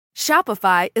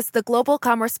Shopify is the global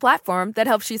commerce platform that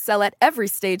helps you sell at every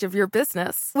stage of your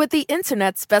business. With the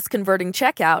internet's best converting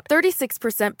checkout,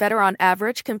 36% better on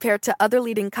average compared to other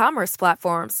leading commerce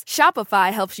platforms,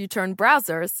 Shopify helps you turn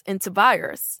browsers into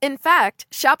buyers. In fact,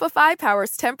 Shopify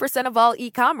powers 10% of all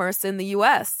e-commerce in the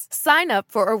U.S. Sign up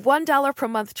for a $1 per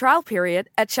month trial period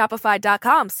at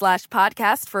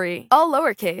shopify.com/podcast free. All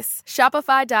lowercase,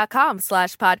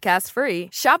 shopify.com/podcast free,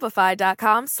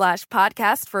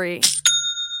 shopify.com/podcast free.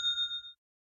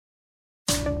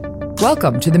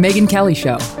 Welcome to The Megyn Kelly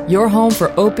Show, your home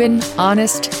for open,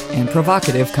 honest, and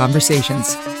provocative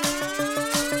conversations.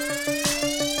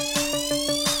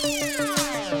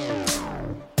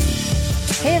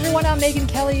 Hey everyone, I'm Megyn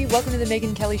Kelly. Welcome to The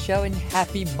Megyn Kelly Show and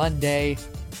happy Monday,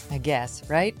 I guess,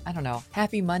 right? I don't know.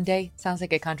 Happy Monday sounds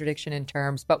like a contradiction in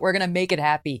terms, but we're going to make it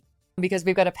happy because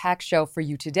we've got a packed show for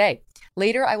you today.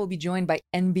 Later, I will be joined by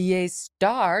NBA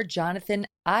star Jonathan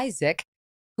Isaac,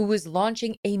 who is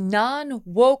launching a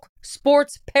non-woke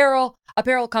sports apparel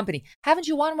company. Haven't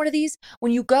you wanted one of these?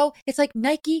 When you go, it's like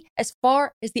Nike as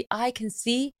far as the eye can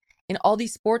see in all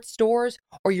these sports stores,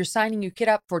 or you're signing your kid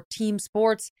up for team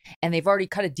sports and they've already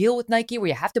cut a deal with Nike where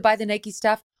you have to buy the Nike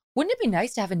stuff. Wouldn't it be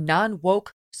nice to have a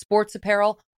non-woke sports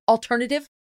apparel alternative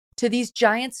to these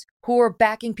giants who are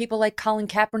backing people like Colin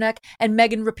Kaepernick and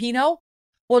Megan Rapinoe?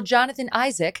 Well, Jonathan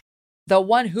Isaac, the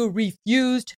one who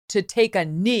refused to take a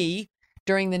knee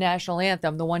during the national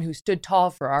anthem, the one who stood tall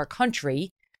for our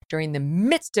country during the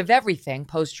midst of everything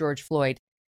post George Floyd,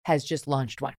 has just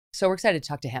launched one. So we're excited to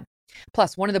talk to him.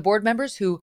 Plus, one of the board members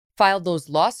who filed those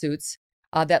lawsuits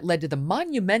that led to the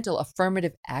monumental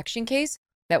affirmative action case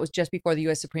that was just before the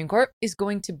U.S. Supreme Court is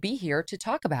going to be here to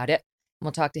talk about it. And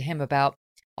we'll talk to him about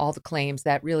all the claims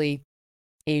that really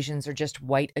Asians are just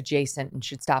white adjacent and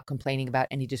should stop complaining about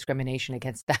any discrimination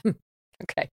against them.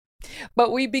 Okay.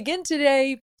 But we begin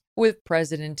today with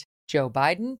President Joe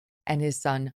Biden and his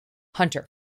son, Hunter.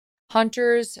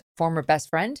 Hunter's former best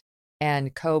friend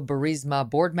and co-Burisma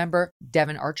board member,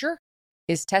 Devon Archer,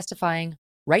 is testifying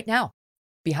right now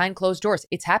behind closed doors.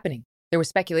 It's happening. There was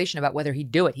speculation about whether he'd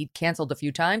do it. He'd canceled a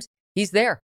few times. He's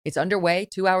there. It's underway,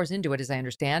 2 hours into it, as I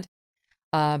understand.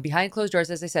 Behind closed doors,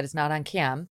 as I said, it's not on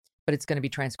cam, but it's going to be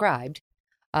transcribed.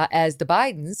 As the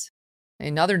Bidens,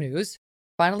 in other news,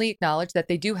 finally acknowledged that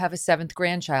they do have a seventh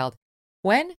grandchild.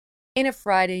 When? In a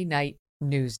Friday night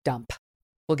news dump.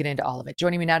 We'll get into all of it.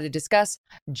 Joining me now to discuss,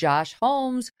 Josh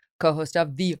Holmes, co-host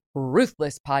of the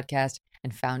Ruthless podcast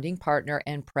and founding partner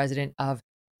and president of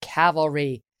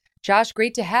Cavalry. Josh,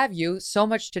 great to have you. So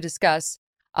much to discuss.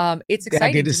 It's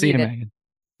exciting good to see you, Megyn.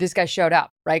 This guy showed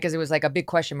up, right? Because it was like a big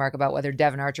question mark about whether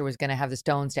Devon Archer was going to have the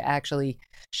stones to actually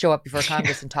show up before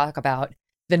Congress and talk about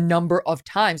the number of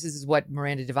times. This is what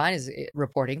Miranda Devine is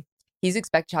reporting. He's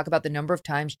expected to talk about the number of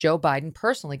times Joe Biden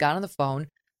personally got on the phone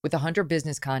with the Hunter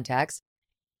business contacts.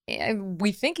 And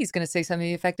we think he's going to say something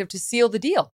effective to seal the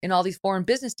deal in all these foreign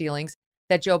business dealings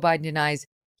that Joe Biden denies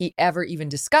he ever even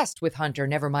discussed with Hunter,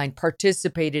 never mind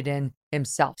participated in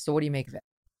himself. So what do you make of it?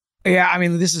 Yeah, I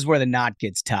mean, this is where the knot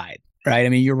gets tied, right? I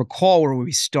mean, you recall where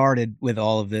we started with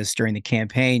all of this during the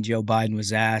campaign. Joe Biden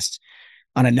was asked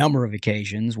on a number of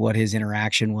occasions what his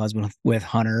interaction was with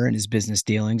Hunter and his business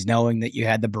dealings, knowing that you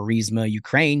had the Burisma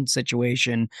Ukraine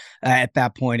situation. At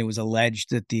that point, it was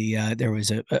alleged that there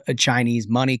was a Chinese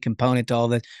money component to all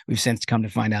that. We've since come to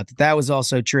find out that that was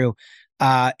also true.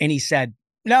 And he said,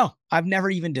 no, I've never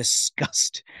even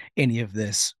discussed any of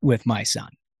this with my son.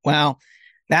 Well,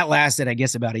 that lasted, I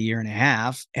guess, about a year and a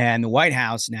half. And the White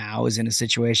House now is in a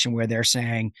situation where they're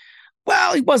saying,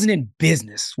 well, he wasn't in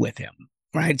business with him.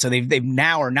 Right. So they've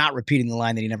now are not repeating the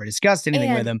line that he never discussed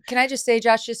anything with him. Can I just say,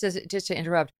 Josh, just to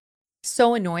interrupt,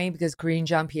 so annoying because Karine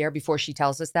Jean-Pierre, before she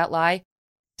tells us that lie,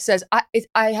 says,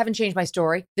 I haven't changed my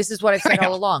story. This is what I've said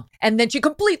all along. And then she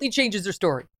completely changes her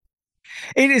story.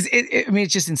 I mean, it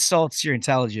just insults your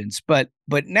intelligence. But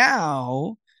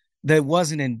now the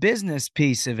wasn't in business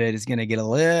piece of it is going to get a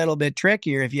little bit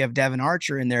trickier if you have Devon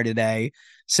Archer in there today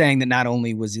saying that not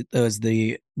only was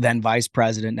the then vice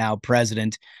president, now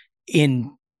president,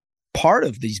 in part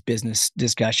of these business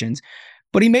discussions,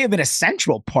 but he may have been a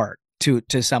central part to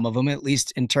some of them, at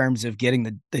least in terms of getting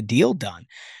the deal done.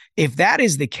 If that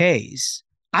is the case,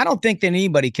 I don't think that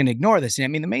anybody can ignore this. I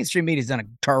mean, the mainstream media has done a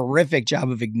terrific job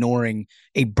of ignoring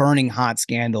a burning hot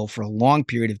scandal for a long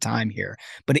period of time here.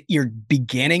 But you're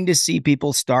beginning to see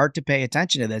people start to pay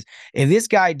attention to this. If this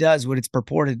guy does what it's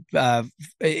purported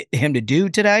him to do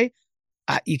today,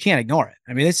 you can't ignore it.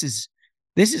 I mean, this is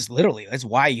literally, that's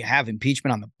why you have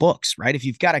impeachment on the books, right? If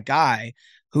you've got a guy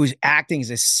who's acting as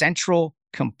a central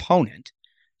component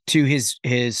to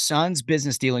his son's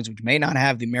business dealings, which may not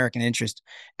have the American interest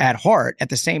at heart. At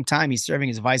the same time, he's serving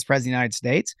as vice president of the United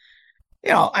States.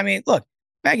 I mean, look,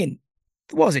 Megan,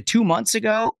 what was it, 2 months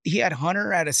ago? He had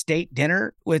Hunter at a state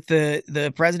dinner with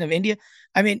the president of India.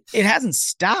 I mean, it hasn't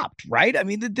stopped, right? I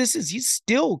mean, he's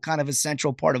still kind of a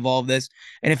central part of all of this.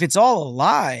 And if it's all a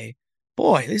lie,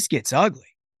 boy, this gets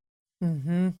ugly.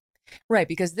 Mm-hmm. Right,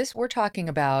 because we're talking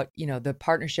about, the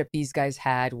partnership these guys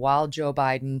had while Joe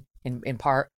Biden, in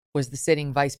part, was the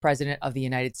sitting vice president of the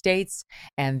United States.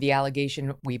 And the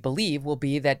allegation, we believe, will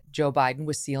be that Joe Biden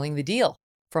was sealing the deal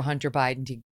for Hunter Biden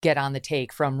to get on the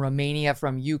take from Romania,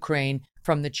 from Ukraine,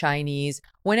 from the Chinese,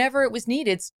 whenever it was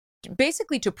needed,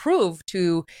 basically to prove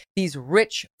to these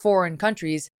rich foreign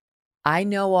countries, I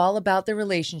know all about the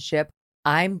relationship,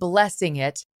 I'm blessing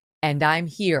it, and I'm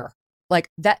here. Like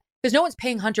that, because no one's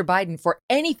paying Hunter Biden for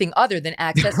anything other than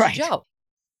access Right. to Joe.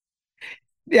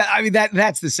 Yeah, I mean,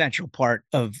 that's the central part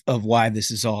of why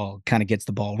this is all kind of gets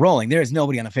the ball rolling. There is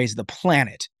nobody on the face of the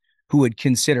planet who would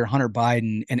consider Hunter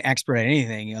Biden an expert at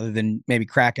anything other than maybe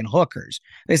cracking hookers.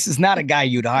 This is not a guy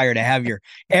you'd hire to have your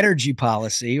energy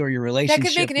policy or your relationship. That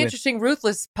could make an interesting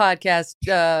Ruthless podcast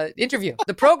interview.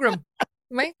 The program,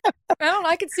 I don't know,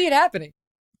 I could see it happening.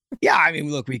 Yeah, I mean,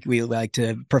 look, we like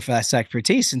to profess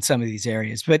expertise in some of these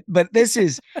areas, but this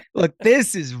is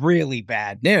really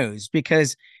bad news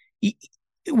because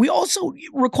we also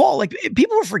recall, like,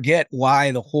 people will forget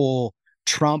why the whole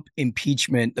Trump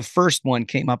impeachment, the first one,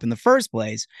 came up in the first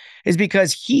place, is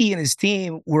because he and his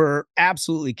team were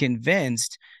absolutely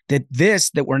convinced that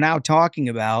that we're now talking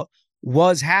about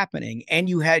was happening. And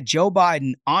you had Joe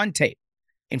Biden on tape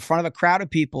in front of a crowd of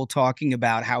people talking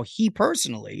about how he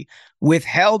personally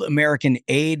withheld American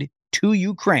aid to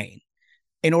Ukraine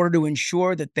in order to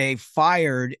ensure that they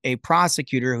fired a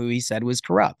prosecutor who he said was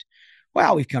corrupt.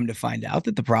 Well, we've come to find out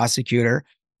that the prosecutor,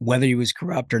 whether he was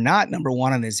corrupt or not, number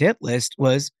one on his hit list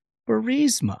was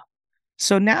Burisma.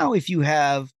 So now if you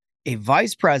have a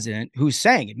vice president who's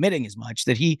admitting as much,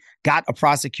 that he got a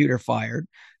prosecutor fired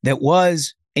that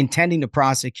was intending to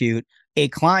prosecute a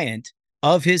client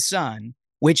of his son,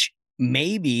 which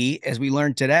maybe, as we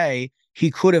learned today,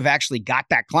 he could have actually got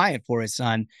that client for his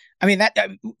son. I mean,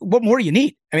 what more do you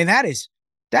need? I mean, that is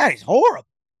horrible.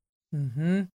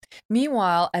 Mm-hmm.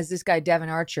 Meanwhile, as this guy, Devin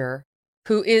Archer,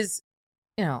 who is,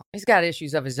 he's got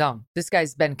issues of his own. This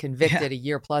guy's been convicted a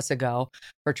year plus ago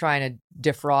for trying to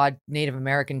defraud Native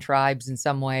American tribes in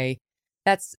some way.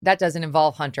 That doesn't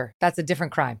involve Hunter. That's a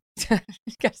different crime.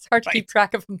 It's hard to keep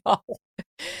track of them all.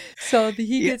 So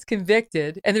he gets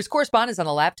convicted, and there's correspondence on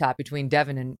the laptop between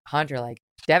Devin and Hunter. Like,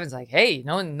 Devin's like, "Hey,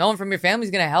 no one from your family's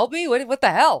going to help me? What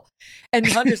the hell?" And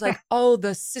Hunter's like, "Oh,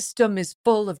 the system is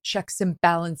full of checks and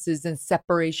balances and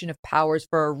separation of powers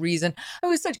for a reason." It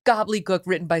was such gobbledygook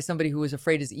written by somebody who was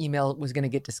afraid his email was going to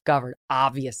get discovered,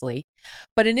 obviously.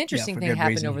 But an interesting thing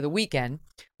happened over the weekend,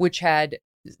 which had,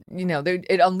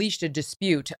 it unleashed a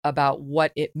dispute about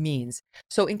what it means.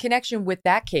 So in connection with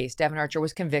that case, Devin Archer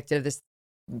was convicted of this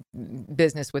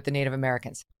business with the Native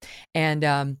Americans.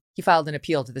 And he filed an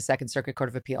appeal to the Second Circuit Court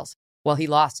of Appeals. Well, he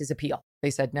lost his appeal.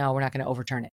 They said, no, we're not going to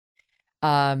overturn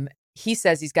it. He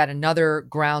says he's got another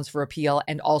grounds for appeal,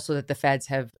 and also that the feds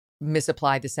have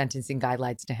misapplied the sentencing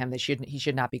guidelines to him. That he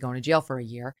should not be going to jail for a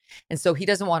year. And so he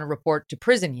doesn't want to report to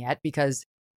prison yet because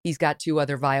he's got two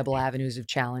other viable avenues of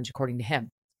challenge, according to him.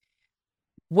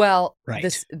 Well,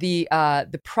 the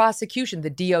prosecution,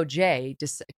 the DOJ,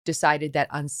 decided that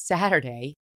on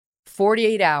Saturday,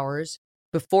 48 hours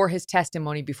before his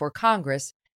testimony before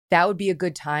Congress, that would be a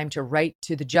good time to write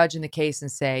to the judge in the case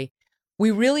and say, we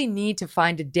really need to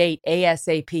find a date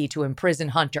ASAP to imprison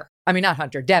Hunter. I mean, not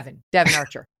Hunter, Devin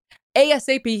Archer.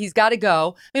 ASAP, he's got to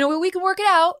go. We can work it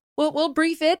out. We'll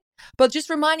brief it. But just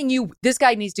reminding you, this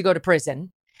guy needs to go to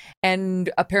prison.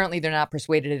 And apparently they're not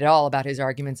persuaded at all about his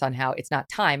arguments on how it's not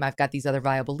time. I've got these other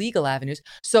viable legal avenues.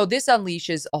 So this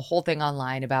unleashes a whole thing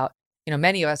online about,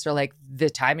 many of us are like, the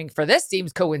timing for this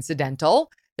seems coincidental.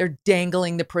 They're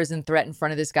dangling the prison threat in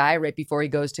front of this guy right before he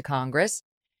goes to Congress.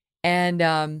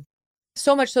 And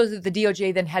so much so that the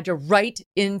DOJ then had to write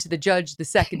into the judge the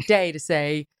second day to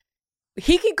say,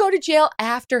 he could go to jail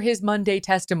after his Monday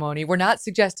testimony. We're not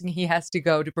suggesting he has to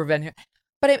go to prevent him.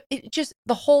 But it just,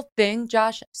 the whole thing,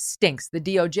 Josh, stinks. The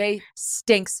DOJ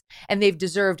stinks, and they've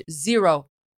deserved zero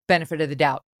benefit of the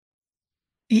doubt.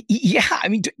 Yeah. I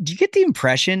mean, do you get the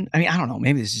impression? I mean, I don't know,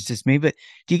 maybe this is just me, but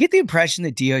do you get the impression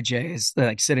that DOJ is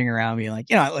like sitting around being like,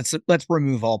 let's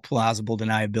remove all plausible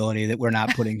deniability, that we're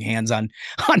not putting hands on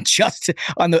justice,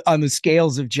 on the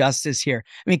scales of justice here?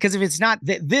 I mean, because if it's not,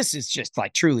 this is just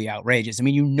like truly outrageous. I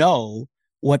mean,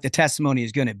 what the testimony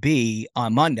is going to be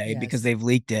on Monday because Yes. they've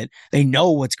leaked it. They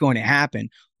know what's going to happen.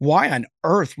 Why on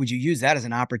earth would you use that as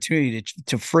an opportunity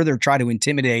to further try to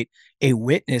intimidate a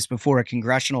witness before a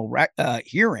congressional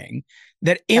hearing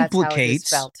that That's how it is implicates?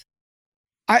 felt.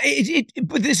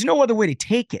 But there's no other way to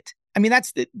take it. I mean,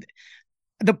 that's the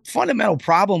fundamental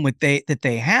problem with that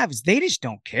they have is they just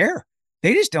don't care.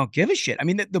 They just don't give a shit. I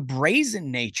mean, the brazen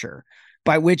nature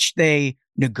by which they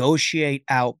negotiate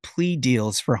out plea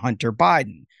deals for Hunter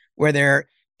Biden, where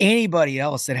anybody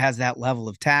else that has that level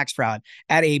of tax fraud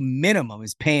at a minimum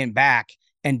is paying back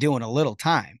and doing a little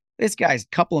time. This guy's a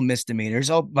couple of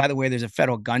misdemeanors. Oh, by the way, there's a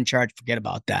federal gun charge. Forget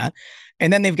about that.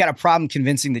 And then they've got a problem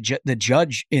convincing the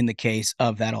judge in the case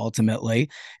of that ultimately.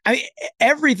 I mean,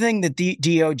 everything that the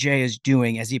DOJ is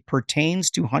doing as it pertains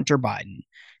to Hunter Biden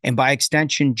and by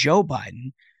extension, Joe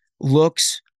Biden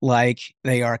looks like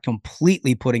they are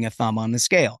completely putting a thumb on the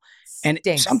scale. And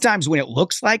Stinks. sometimes when it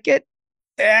looks like it,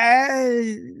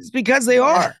 it's because they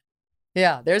are.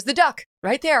 Yeah, there's the duck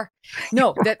right there.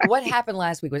 No, what happened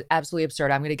last week was absolutely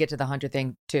absurd. I'm going to get to the Hunter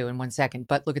thing too in 1 second,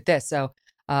 but look at this. So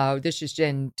this is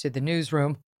into the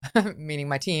newsroom, meaning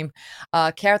my team.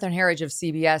 Catherine Herridge of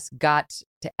CBS got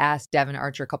to ask Devin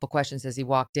Archer a couple questions as he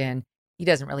walked in. He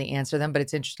doesn't really answer them, but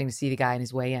it's interesting to see the guy on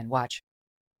his way in. Watch.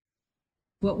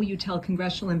 What will you tell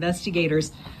congressional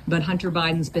investigators about Hunter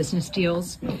Biden's business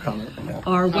deals? No comment.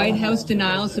 Are White House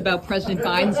denials about President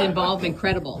Biden's involvement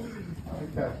credible?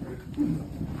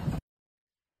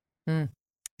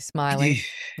 Smiling,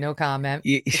 no comment.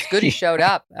 It's good he showed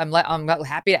up. I'm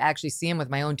happy to actually see him with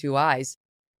my own two eyes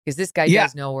because this guy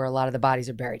does know where a lot of the bodies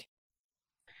are buried.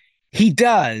 He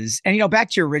does. And,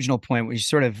 back to your original point, when you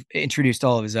sort of introduced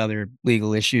all of his other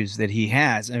legal issues that he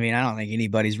has. I mean, I don't think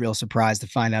anybody's real surprised to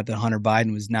find out that Hunter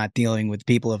Biden was not dealing with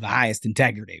people of the highest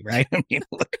integrity, right? I mean,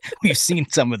 look, we've seen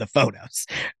some of the photos.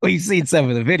 We've seen some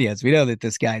of the videos. We know that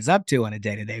this guy's up to on a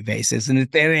day-to-day basis, and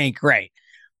it ain't great.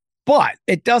 But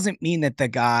it doesn't mean that the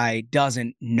guy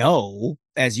doesn't know,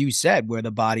 as you said, where the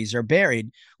bodies are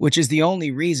buried, which is the only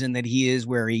reason that he is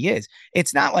where he is.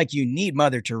 It's not like you need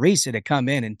Mother Teresa to come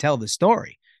in and tell the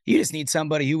story. You just need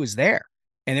somebody who was there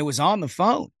and it was on the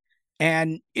phone.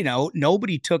 And,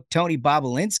 nobody took Tony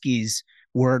Bobulinski's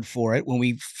word for it when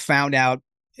we found out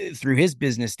through his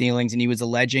business dealings, and he was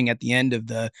alleging at the end of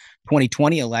the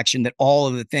 2020 election that all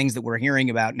of the things that we're hearing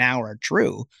about now are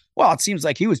true. Well, it seems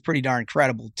like he was pretty darn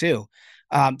credible too.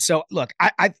 So look,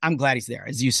 I'm glad he's there.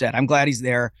 As you said, I'm glad he's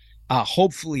there.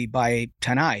 Hopefully by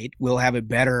tonight, we'll have a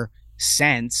better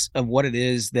sense of what it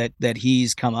is that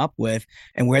he's come up with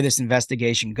and where this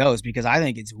investigation goes, because I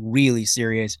think it's really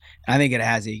serious. I think it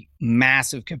has a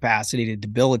massive capacity to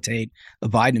debilitate the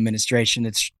Biden administration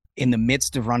that's in the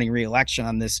midst of running re-election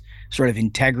on this sort of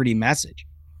integrity message.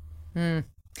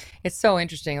 It's so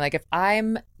interesting. Like, if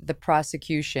I'm the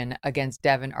prosecution against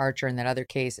Devin Archer in that other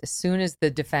case, as soon as the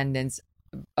defendant's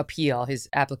appeal, his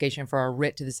application for a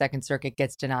writ to the Second Circuit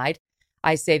gets denied,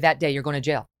 I say that day, you're going to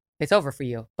jail. It's over for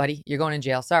you, buddy. You're going to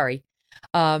jail. Sorry.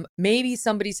 Maybe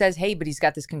somebody says, hey, but he's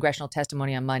got this congressional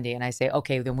testimony on Monday. And I say,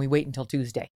 okay, then we wait until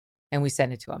Tuesday and we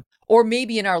send it to him. Or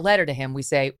maybe in our letter to him, we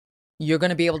say, you're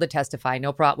going to be able to testify.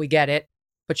 No problem. We get it.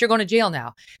 But you're going to jail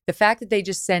now. The fact that they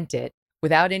just sent it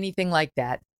without anything like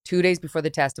that 2 days before the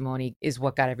testimony is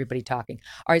what got everybody talking.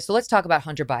 All right, so let's talk about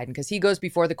Hunter Biden, because he goes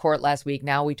before the court last week.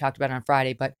 Now, we talked about it on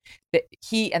Friday, but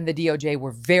he and the DOJ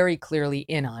were very clearly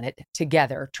in on it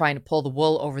together, trying to pull the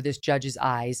wool over this judge's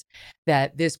eyes,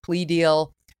 that this plea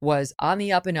deal was on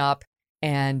the up and up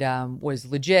and was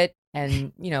legit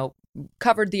and,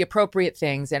 covered the appropriate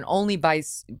things. And only by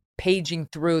paging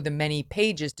through the many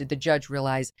pages did the judge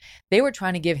realize they were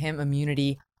trying to give him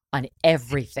immunity on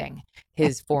everything.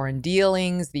 His foreign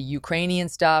dealings, the Ukrainian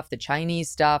stuff, the Chinese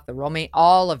stuff, the Romaine,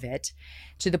 all of it,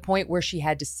 to the point where she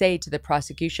had to say to the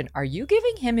prosecution, are you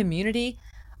giving him immunity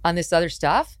on this other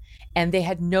stuff? And they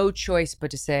had no choice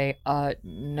but to say,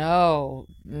 no,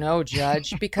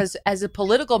 judge, because as a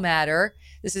political matter,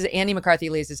 this is Andy McCarthy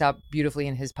lays this out beautifully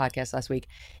in his podcast last week.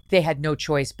 They had no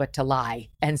choice but to lie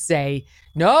and say,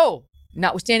 no,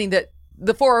 notwithstanding that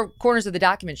the four corners of the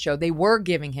document show they were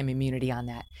giving him immunity on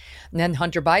that. And then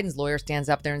Hunter Biden's lawyer stands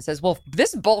up there and says, well,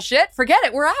 this is bullshit. Forget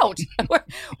it. We're out.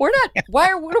 we're not. What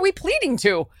are we pleading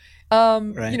to?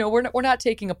 Right. We're not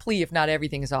taking a plea if not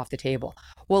everything is off the table.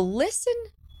 Well, listen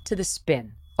to the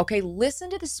spin. Okay, listen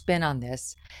to the spin on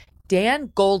this.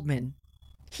 Dan Goldman,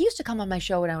 he used to come on my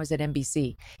show when I was at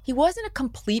NBC. He wasn't a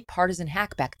complete partisan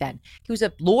hack back then. He was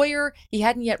a lawyer. He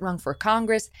hadn't yet run for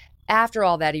Congress. After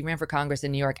all that, he ran for Congress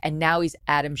in New York, and now he's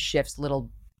Adam Schiff's little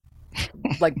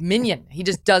minion. He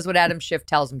just does what Adam Schiff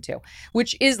tells him to,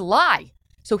 which is lie.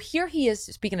 So here he is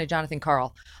speaking to Jonathan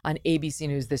Karl on ABC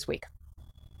News this week.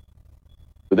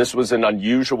 This was an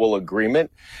unusual agreement,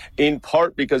 in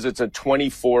part because it's a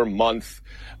 24-month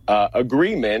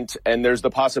agreement, and there's the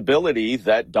possibility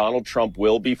that Donald Trump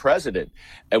will be president.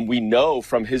 And we know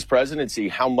from his presidency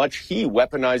how much he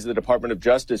weaponized the Department of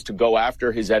Justice to go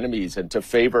after his enemies and to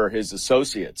favor his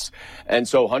associates. And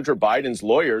so Hunter Biden's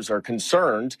lawyers are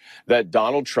concerned that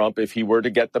Donald Trump, if he were to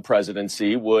get the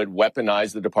presidency, would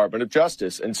weaponize the Department of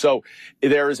Justice. And so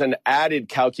there is an added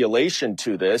calculation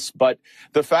to this. But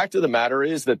the fact of the matter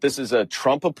is that this is a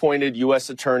Trump-appointed U.S.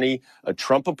 attorney, a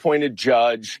Trump-appointed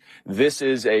judge. This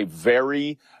is a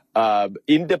very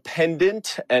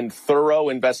independent and thorough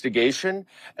investigation.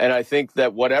 And I think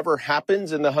that whatever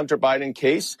happens in the Hunter Biden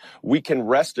case, we can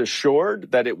rest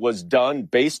assured that it was done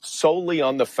based solely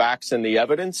on the facts and the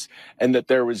evidence, and that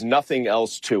there was nothing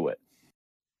else to it.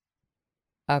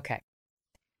 Okay.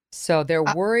 So they're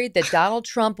worried that Donald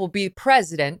Trump will be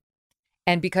president.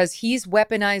 And because he's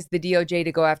weaponized the DOJ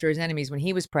to go after his enemies when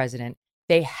he was president,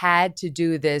 they had to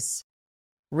do this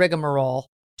rigmarole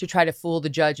to try to fool the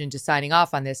judge into signing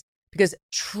off on this, because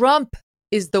Trump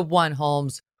is the one,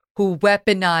 Holmes, who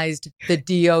weaponized the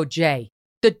DOJ.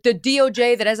 The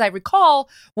DOJ that, as I recall,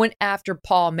 went after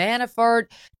Paul Manafort,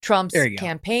 Trump's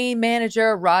campaign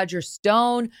manager, Roger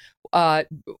Stone,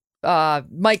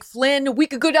 Mike Flynn. We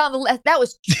could go down the list. That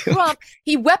was Trump.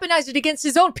 He weaponized it against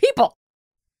his own people.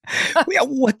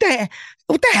 What the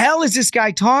hell is this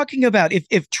guy talking about?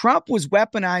 If Trump was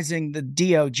weaponizing the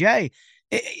DOJ,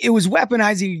 it was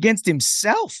weaponizing against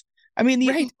himself. I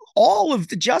mean, all of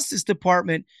the Justice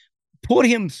Department put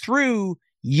him through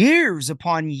years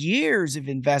upon years of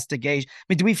investigation. I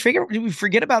mean, did we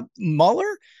forget about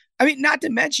Mueller? I mean, not to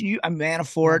mention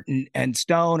Manafort and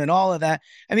Stone and all of that.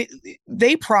 I mean,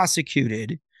 they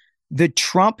prosecuted the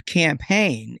Trump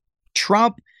campaign,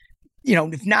 Trump,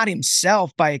 if not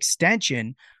himself, by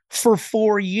extension, for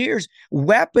 4 years,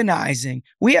 weaponizing.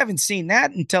 We haven't seen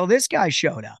that until this guy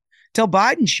showed up, till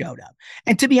Biden showed up.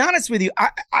 And to be honest with you,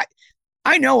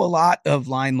 I know a lot of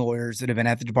line lawyers that have been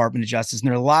at the Department of Justice, and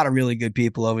there are a lot of really good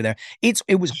people over there.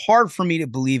 It was hard for me to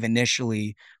believe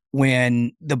initially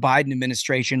when the Biden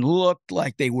administration looked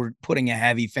like they were putting a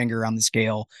heavy finger on the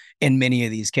scale in many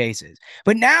of these cases.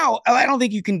 But now I don't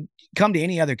think you can come to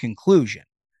any other conclusion.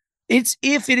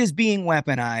 If it is being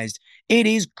weaponized, it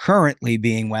is currently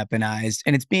being weaponized,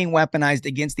 and it's being weaponized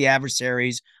against the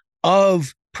adversaries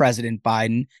of President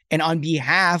Biden and on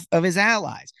behalf of his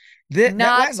allies.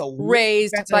 Not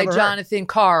raised by Jonathan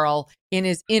Karl in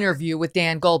his interview with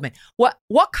Dan Goldman.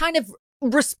 What kind of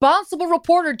responsible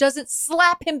reporter doesn't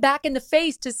slap him back in the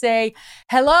face to say,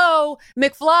 hello,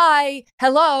 McFly,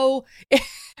 hello,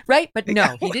 right? But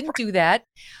no, he didn't do that.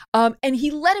 And he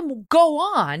let him go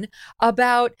on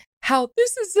about how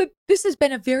this has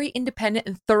been a very independent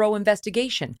and thorough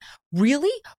investigation. Really?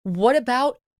 What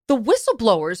about the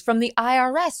whistleblowers from the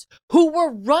IRS who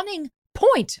were running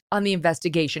point on the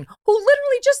investigation, who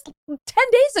literally just 10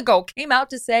 days ago came out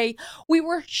to say we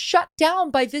were shut down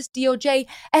by this DOJ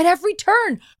at every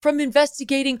turn, from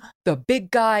investigating the big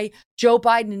guy, Joe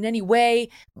Biden, in any way.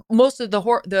 Most of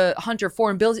the Hunter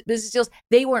foreign business deals,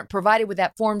 they weren't provided with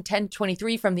that Form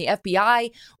 1023 from the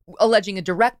FBI, alleging a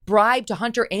direct bribe to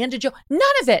Hunter and to Joe. None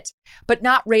of it, but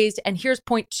not raised. And here's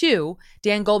point 2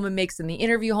 Dan Goldman makes in the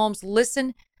interview, Holmes.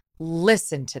 Listen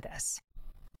to this.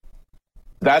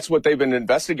 That's what they've been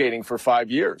investigating for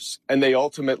 5 years. And they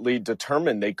ultimately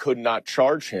determined they could not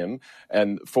charge him.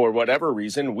 And for whatever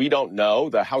reason, we don't know.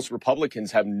 The House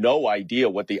Republicans have no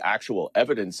idea what the actual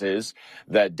evidence is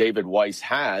that David Weiss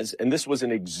has. And this was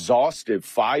an exhaustive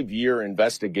 5-year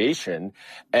investigation.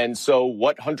 And so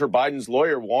what Hunter Biden's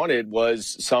lawyer wanted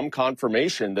was some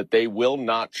confirmation that they will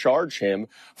not charge him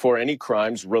for any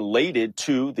crimes related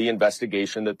to the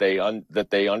investigation that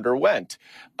they underwent.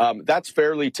 That's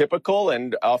fairly typical.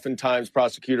 And oftentimes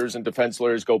prosecutors and defense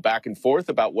lawyers go back and forth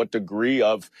about what degree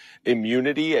of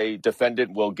immunity a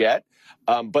defendant will get.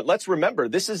 But let's remember,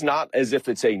 this is not as if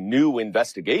it's a new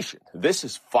investigation. This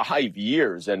is 5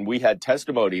 years, and we had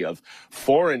testimony of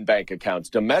foreign bank accounts,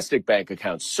 domestic bank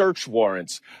accounts, search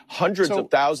warrants, hundreds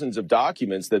of thousands of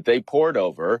documents that they poured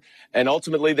over. And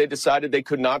ultimately, they decided they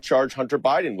could not charge Hunter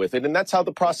Biden with it. And that's how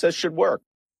the process should work.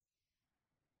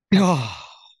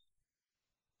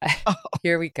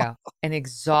 Here we go. An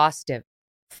exhaustive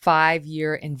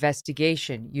 5-year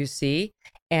investigation, you see,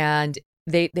 and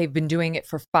they've been doing it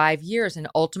for 5 years and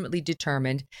ultimately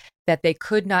determined that they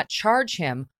could not charge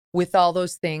him with all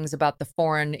those things about the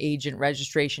Foreign Agent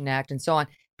Registration Act and so on,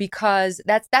 because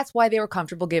that's why they were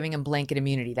comfortable giving him blanket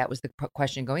immunity. That was the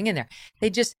question going in there. They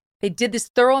did this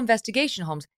thorough investigation,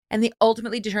 Holmes, and they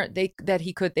ultimately determined they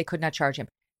could not charge him.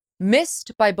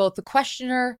 Missed by both the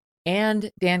questioner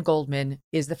and Dan Goldman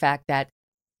is the fact that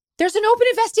there's an open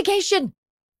investigation.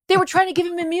 They were trying to give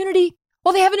him immunity.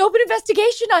 Well, they have an open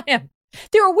investigation on him.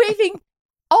 They were waiving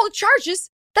all the charges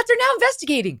that they're now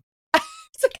investigating.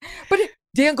 It's like, but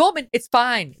Dan Goldman, it's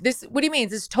fine. What do you mean?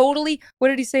 This is totally, what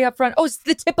did he say up front? Oh, it's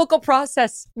the typical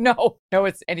process. No,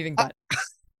 it's anything but.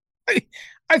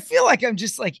 I feel like I'm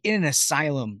just like in an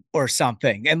asylum or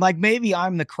something. And like maybe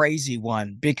I'm the crazy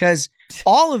one because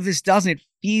all of this doesn't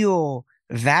feel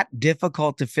that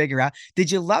difficult to figure out.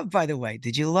 By the way,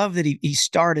 did you love that he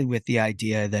started with the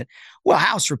idea that, well,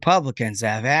 House Republicans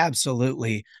have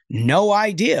absolutely no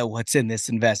idea what's in this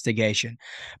investigation.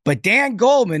 But Dan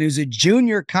Goldman, who's a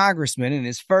junior congressman in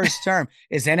his first term,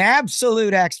 is an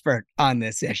absolute expert on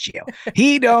this issue.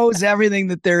 He knows everything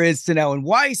that there is to know. And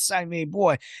Weiss, I mean,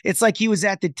 boy, it's like he was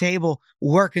at the table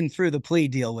working through the plea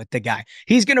deal with the guy.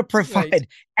 He's going to provide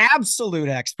absolute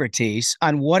expertise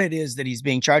on what it is that he's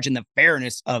being charged and the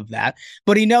fairness of that.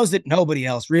 But he knows that nobody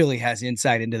else really has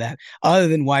insight into that other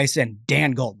than Weiss and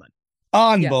Dan Goldman.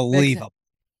 Unbelievable.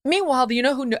 Meanwhile, do you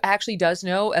know who actually does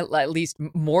know, at least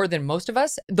more than most of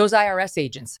us? Those IRS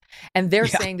agents. And they're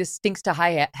saying this stinks to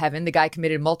high heaven. The guy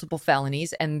committed multiple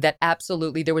felonies and that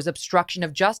absolutely there was obstruction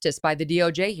of justice by the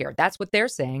DOJ here. That's what they're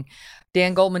saying.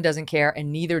 Dan Goldman doesn't care,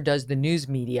 and neither does the news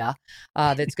media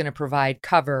that's going to provide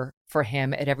cover for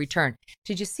him at every turn.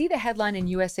 Did you see the headline in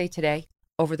USA Today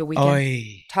over the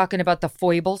weekend talking about the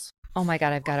foibles? Oh my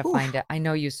God, I've got to find it. I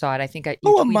know you saw it. I think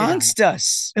Who amongst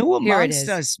us? Who amongst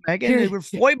us, Megan? We're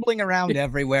foibling around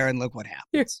everywhere, and look what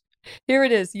happens. Here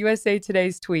it is, USA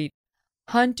Today's tweet.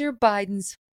 Hunter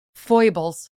Biden's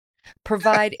foibles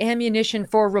provide ammunition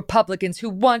for Republicans who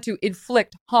want to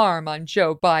inflict harm on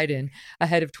Joe Biden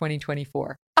ahead of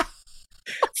 2024.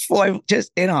 Foible,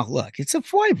 look, it's a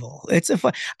foible.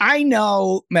 I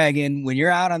know, Megan, when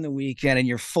you're out on the weekend and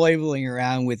you're foibling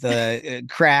around with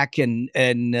crack and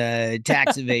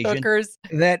tax evasion, hookers,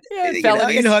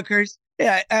 and hookers.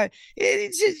 Yeah,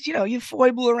 it's just, you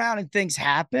foible around and things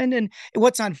happen. And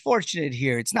what's unfortunate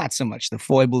here, it's not so much the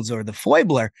foibles or the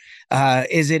foibler,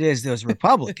 as it is those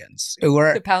Republicans who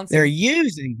are they're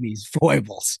using these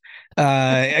foibles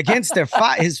against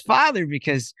his father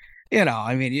because.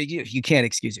 You can't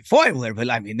excuse a foiler, but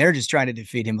I mean, they're just trying to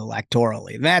defeat him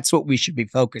electorally. That's what we should be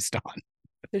focused on.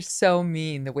 They're so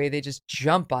mean, the way they just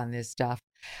jump on this stuff.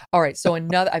 All right. So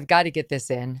I've got to get this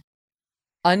in.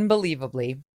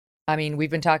 Unbelievably. I mean,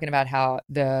 we've been talking about how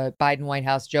the Biden White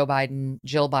House, Jill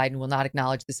Biden will not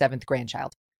acknowledge the 7th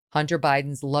grandchild. Hunter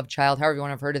Biden's love child, however you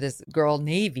want to have heard of this girl,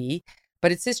 Navy,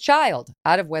 but it's his child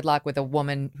out of wedlock with a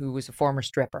woman who was a former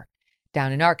stripper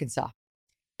down in Arkansas.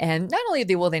 And not only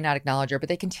will they not acknowledge her, but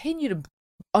they continue to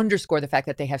underscore the fact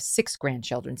that they have 6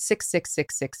 grandchildren, 6, 6,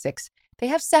 6, 6, 6. They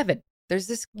have 7. There's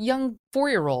this young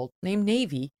 4-year-old named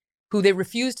Navy who they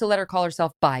refuse to let her call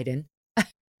herself Biden,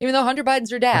 even though Hunter Biden's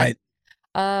her dad.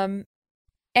 Right.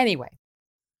 Anyway,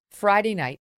 Friday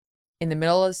night in the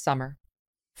middle of the summer,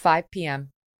 5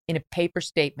 p.m., in a paper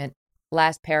statement,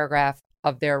 last paragraph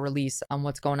of their release on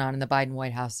what's going on in the Biden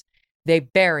White House, they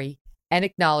bury an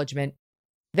acknowledgement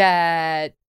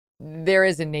that there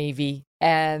is a Navy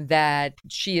and that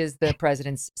she is the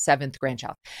president's 7th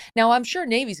grandchild. Now, I'm sure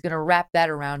Navy's going to wrap that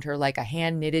around her like a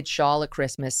hand-knitted shawl at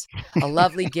Christmas, a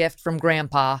lovely gift from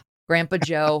Grandpa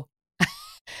Joe.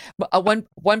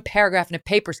 One paragraph in a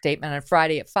paper statement on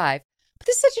Friday at 5. But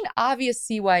this is such an obvious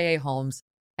CYA, Holmes.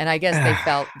 And I guess they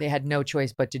felt they had no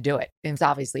choice but to do it. It's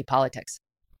obviously politics.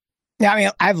 Yeah, I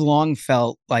mean, I've long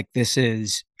felt like this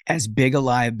is as big a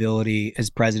liability as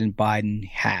President Biden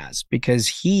has, because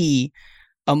he,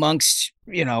 amongst,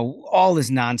 all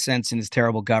his nonsense and his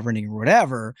terrible governing or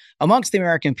whatever, amongst the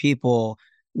American people,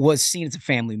 was seen as a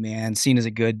family man, seen as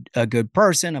a good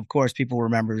person. Of course, people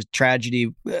remember his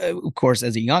tragedy, of course,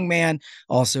 as a young man,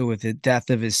 also with the death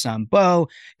of his son, Beau.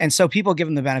 And so people give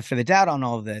him the benefit of the doubt on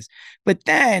all of this. But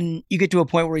then you get to a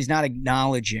point where he's not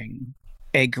acknowledging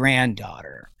a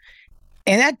granddaughter.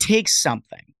 And that takes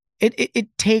something. It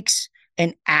takes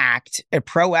an act, a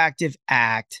proactive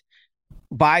act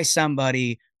by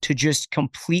somebody to just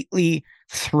completely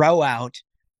throw out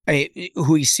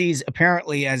who he sees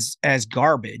apparently as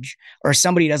garbage, or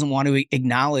somebody he doesn't want to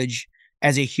acknowledge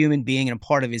as a human being and a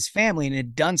part of his family, and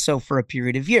had done so for a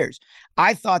period of years.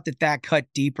 I thought that cut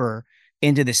deeper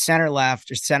into the center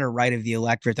left or center right of the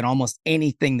electorate than almost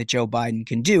anything that Joe Biden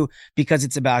can do, because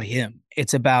it's about him.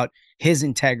 It's about his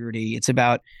integrity. It's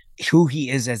about who he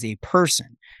is as a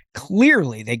person.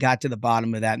 clearly they got to the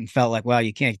bottom of that and felt like, well,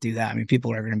 you can't do that. I mean,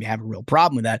 people are going to have a real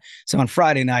problem with that. So on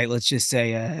Friday night, let's just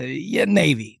say,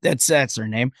 Navy, that's her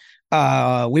name.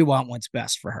 We want what's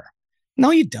best for her.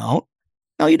 No, you don't.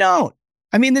 No, you don't.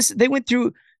 I mean, they went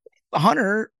through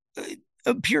Hunter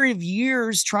a period of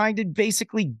years trying to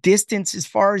basically distance as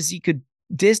far as he could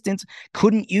distance,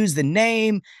 couldn't use the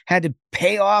name, had to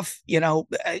pay off,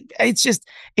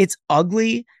 it's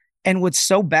ugly. And what's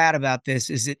so bad about this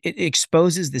is it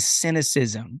exposes the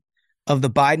cynicism of the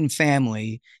Biden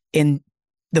family in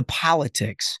the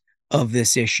politics of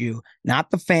this issue,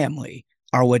 not the family,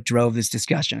 are what drove this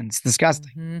discussion. It's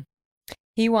disgusting. Mm-hmm.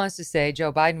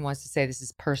 Joe Biden wants to say this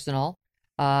is personal.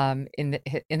 In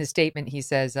the statement, he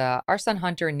says, our son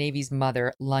Hunter and Navy's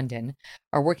mother, London,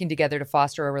 are working together to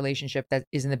foster a relationship that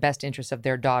is in the best interest of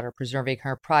their daughter, preserving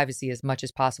her privacy as much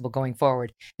as possible going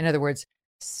forward. In other words,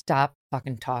 stop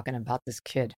fucking talking about this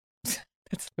kid.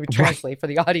 That's what we translate for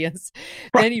the audience.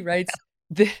 Right. Then he writes,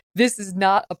 this is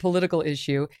not a political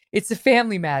issue. It's a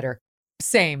family matter.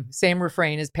 Same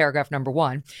refrain as paragraph number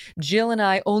 1. Jill and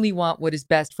I only want what is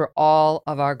best for all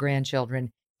of our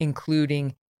grandchildren,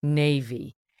 including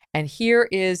Navy. And here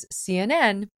is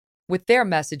CNN with their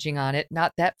messaging on it,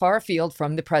 not that far afield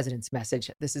from the president's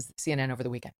message. This is CNN over the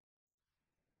weekend.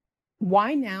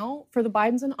 Why now for the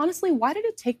Bidens? And honestly, why did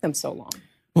it take them so long?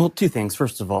 Well, 2 things.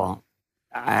 First of all,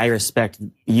 I respect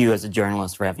you as a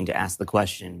journalist for having to ask the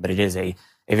question, but it is a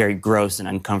very gross and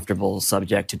uncomfortable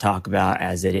subject to talk about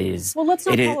as it is. Well, let's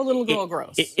not call a little girl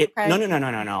gross. Okay?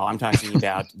 No. I'm talking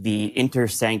about the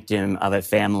intersanctum of a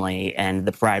family and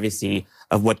the privacy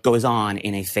of what goes on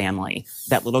in a family.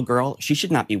 That little girl, she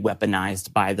should not be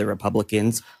weaponized by the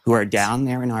Republicans who are down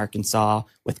there in Arkansas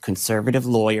with conservative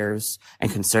lawyers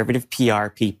and conservative PR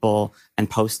people and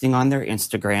posting on their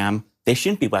Instagram. They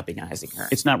shouldn't be weaponizing her.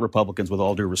 It's not Republicans, with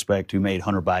all due respect, who made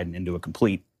Hunter Biden into a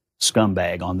complete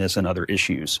scumbag on this and other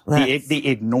issues. The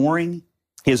ignoring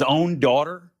his own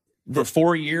daughter for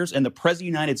 4 years and the president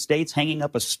of the United States hanging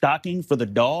up a stocking for the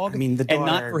dog, and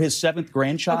not for his 7th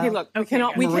grandchild. Okay,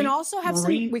 look, we can also have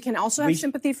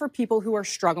sympathy for people who are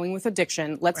struggling with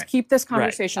addiction. Let's keep this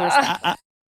conversation respectful.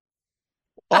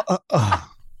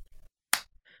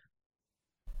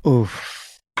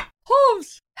 Oof.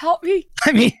 Holmes, help me.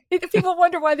 I mean, people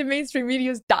wonder why the mainstream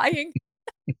media is dying.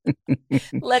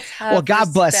 Let's have well,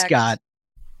 God bless respect. Scott.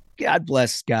 God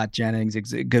bless Scott Jennings.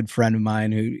 He's a good friend of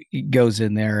mine who goes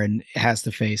in there and has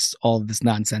to face all of this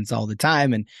nonsense all the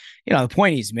time. And, the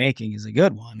point he's making is a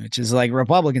good one, which is like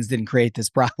Republicans didn't create this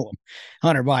problem.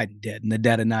 Hunter Biden did in the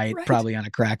dead of night, probably on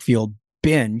a crack fueled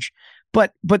binge.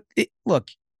 But look,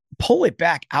 pull it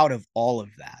back out of all of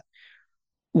that.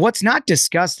 What's not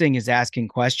disgusting is asking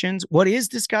questions. What is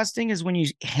disgusting is when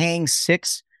you hang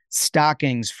 6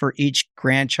 stockings for each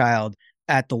grandchild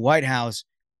at the White House,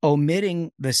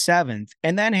 omitting the 7th,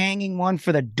 and then hanging one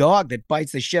for the dog that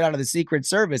bites the shit out of the Secret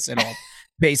Service at all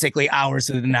basically hours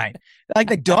of the night. Like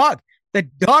the dog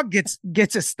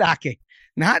gets a stocking,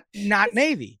 not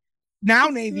Navy. Now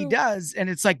Navy does, and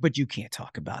it's like, but you can't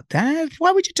talk about that.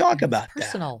 Why would you talk about that?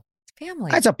 Personal.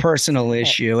 Family. That's a personal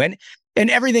issue. And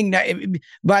everything,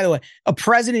 by the way, a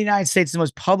president of the United States, the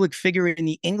most public figure in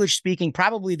the English speaking,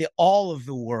 probably all of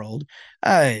the world,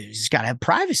 he's got to have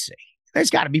privacy. There's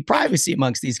got to be privacy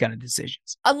amongst these kind of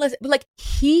decisions. Unless,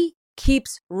 he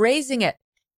keeps raising it.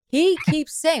 He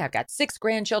keeps saying, I've got 6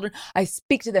 grandchildren. I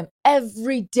speak to them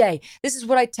every day. This is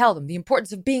what I tell them. The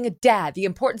importance of being a dad, the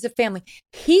importance of family.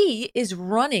 He is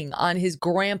running on his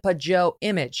Grandpa Joe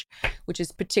image, which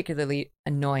is particularly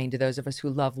annoying to those of us who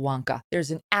love Wonka.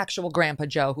 There's an actual Grandpa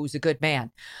Joe who's a good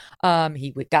man.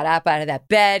 He got up out of that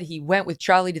bed. He went with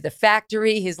Charlie to the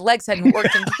factory. His legs hadn't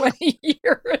worked in 20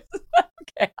 years.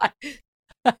 Okay.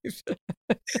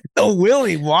 Oh,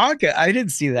 Willy Wonka. I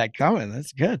didn't see that coming.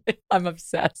 That's good. I'm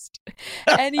obsessed.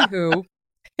 Anywho,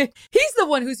 he's the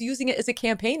one who's using it as a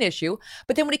campaign issue.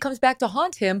 But then when it comes back to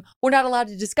haunt him, we're not allowed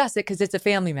to discuss it because it's a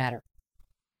family matter.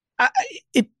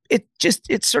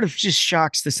 It sort of just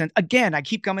shocks the sense. Again, I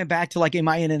keep coming back to like, am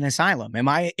I in an asylum? Am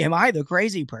I the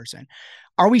crazy person?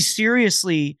 Are we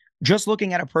seriously just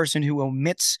looking at a person who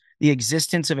omits the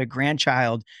existence of a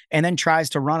grandchild and then tries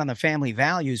to run on the family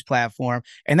values platform?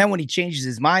 And then when he changes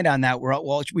his mind on that,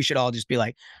 we should all just be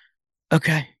like,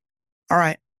 okay, all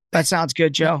right, that sounds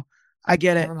good, Joe. I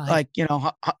get it. Like,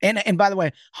 and by the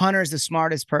way, Hunter's the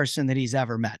smartest person that he's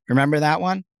ever met. Remember that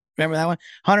one?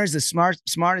 Hunter's the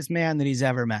smartest man that he's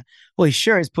ever met. Well, he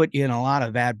sure has put you in a lot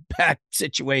of bad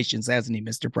situations, hasn't he,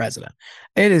 Mr. President?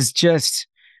 It is just,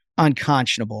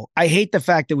 unconscionable. I hate the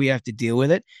fact that we have to deal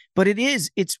with it, but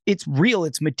it's real,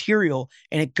 it's material,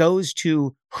 and it goes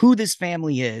to who this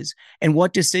family is and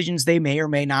what decisions they may or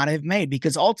may not have made.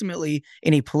 Because ultimately,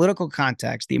 in a political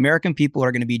context, the American people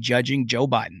are going to be judging Joe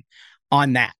Biden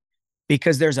on that,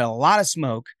 because there's a lot of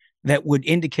smoke that would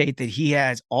indicate that he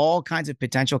has all kinds of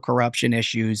potential corruption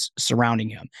issues surrounding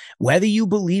him. Whether you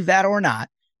believe that or not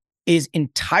is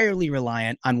entirely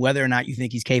reliant on whether or not you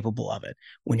think he's capable of it.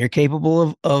 When you're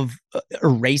capable of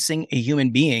erasing a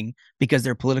human being because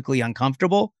they're politically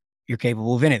uncomfortable, you're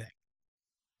capable of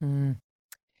anything.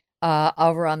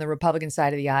 Over on the Republican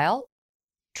side of the aisle,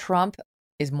 Trump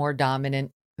is more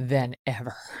dominant than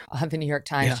ever. The New York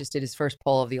Times just did his first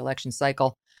poll of the election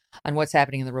cycle on what's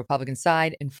happening on the Republican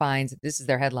side and finds, this is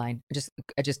their headline.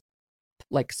 I just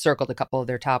like circled a couple of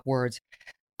their top words: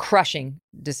 crushing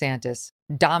DeSantis,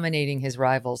 dominating his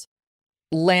rivals,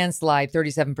 landslide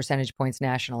 37 percentage points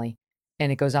nationally.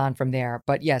 And it goes on from there.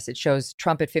 But yes, it shows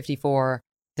Trump at 54.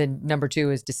 The number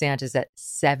 2 is DeSantis at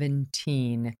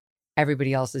 17.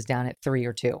 Everybody else is down at 3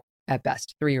 or 2 at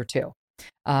best, 3 or 2.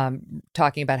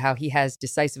 Talking about how he has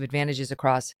decisive advantages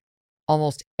across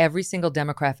almost every single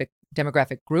demographic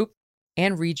group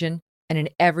and region, and in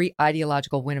every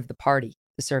ideological win of the party,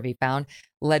 the survey found,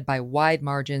 led by wide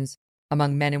margins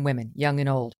among men and women, young and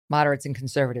old, moderates and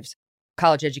conservatives,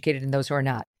 college educated and those who are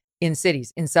not, in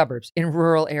cities, in suburbs, in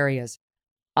rural areas.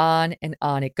 On and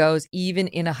on it goes, even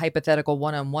in a hypothetical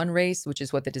one-on-one race, which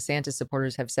is what the DeSantis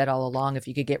supporters have said all along. If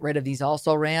you could get rid of these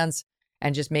also-rans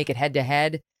and just make it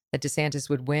head-to-head, that DeSantis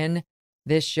would win.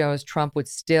 This shows Trump would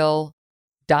still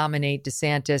dominate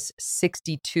DeSantis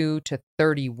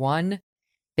 62-31.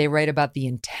 They write about the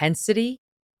intensity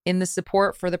in the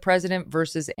support for the president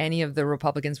versus any of the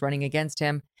Republicans running against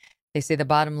him. They say the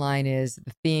bottom line is,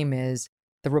 the theme is,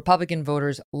 the Republican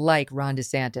voters like Ron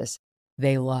DeSantis.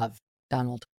 They love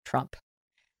Donald Trump.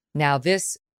 Now,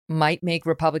 this might make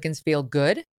Republicans feel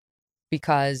good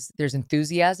because there's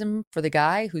enthusiasm for the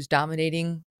guy who's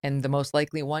dominating and the most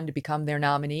likely one to become their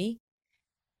nominee.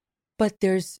 But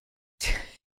there's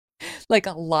like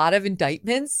a lot of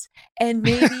indictments, and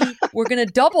maybe we're going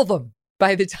to double them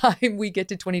by the time we get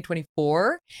to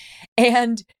 2024.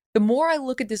 And the more I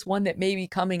look at this one that may be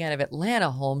coming out of Atlanta,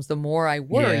 Holmes, the more I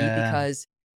worry, because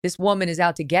this woman is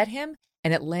out to get him,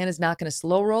 and Atlanta's not going to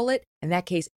slow roll it. And that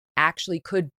case actually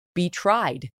could be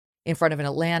tried in front of an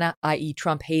Atlanta, i.e.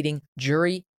 Trump-hating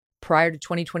jury prior to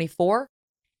 2024.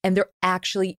 And there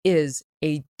actually is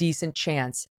a decent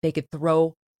chance they could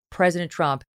throw President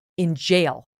Trump in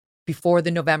jail before the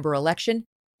November election.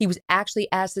 He was actually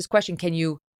asked this question: Can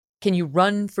you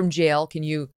run from jail? Can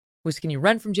you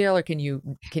run from jail, or can you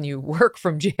work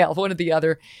from jail? One or the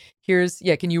other.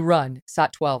 Can you run?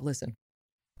 SOT 12. Listen.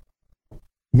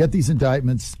 You get these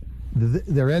indictments.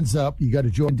 There ends up, you got to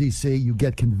join D.C., you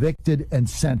get convicted and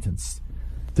sentenced.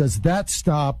 Does that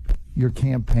stop your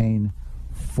campaign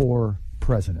for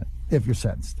president if you're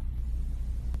sentenced?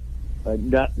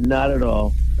 Not at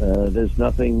all. There's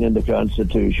nothing in the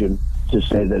Constitution to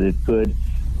say that it could,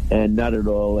 and not at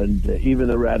all. And even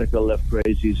the radical left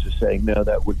crazies are saying, no,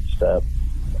 that wouldn't stop.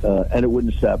 And it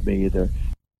wouldn't stop me either.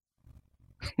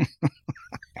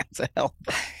 That's a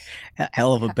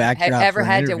hell of a backdrop. Have you ever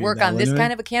had to work on this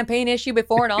kind of a campaign issue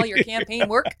before in all your campaign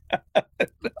work?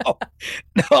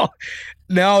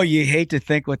 No, you hate to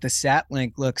think what the sat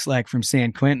link looks like from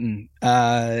San Quentin.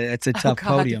 It's a tough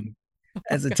podium.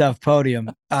 That's a tough podium.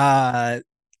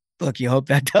 Look, you hope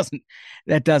that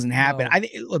doesn't happen. No, I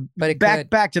think. Look, but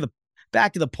back to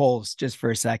the polls just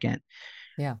for a second.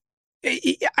 Yeah.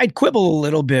 I'd quibble a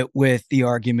little bit with the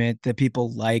argument that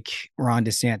people like Ron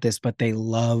DeSantis, but they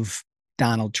love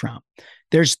Donald Trump.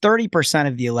 There's 30%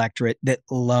 of the electorate that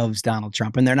loves Donald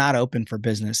Trump, and they're not open for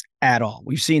business at all.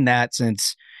 We've seen that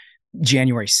since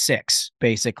January 6th,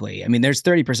 basically. I mean, there's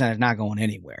 30% that's not going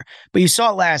anywhere. But you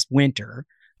saw last winter,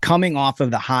 coming off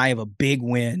of the high of a big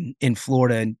win in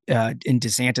Florida, in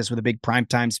DeSantis with a big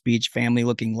primetime speech, family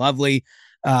looking lovely,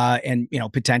 and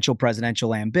potential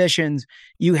presidential ambitions.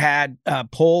 You had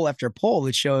poll after poll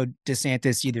that showed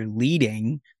DeSantis either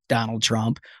leading Donald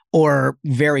Trump or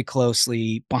very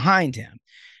closely behind him.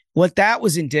 What that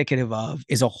was indicative of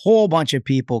is a whole bunch of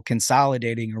people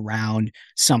consolidating around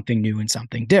something new and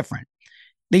something different.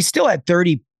 They still had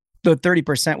 30%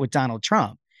 with Donald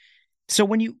Trump. So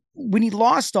when he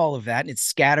lost all of that and it's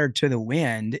scattered to the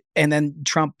wind, and then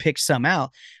Trump picked some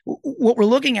out, what we're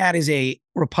looking at is a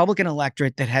Republican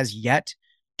electorate that has yet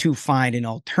to find an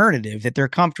alternative that they're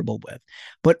comfortable with.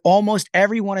 But almost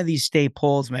every one of these state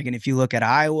polls, Megan, if you look at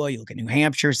Iowa, you look at New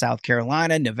Hampshire, South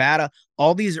Carolina, Nevada,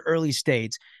 all these early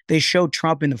states, they show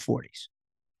Trump in the 40s.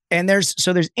 And there's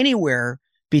anywhere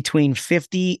between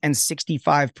 50 and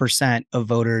 65% of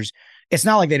voters. It's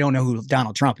not like they don't know who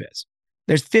Donald Trump is.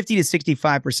 There's 50 to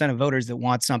 65% of voters that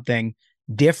want something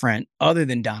different other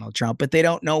than Donald Trump, but they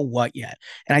don't know what yet.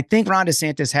 And I think Ron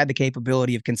DeSantis had the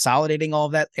capability of consolidating all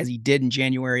of that as he did in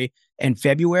January and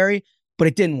February, but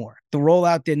it didn't work. The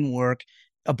rollout didn't work.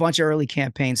 A bunch of early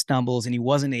campaign stumbles, and he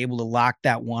wasn't able to lock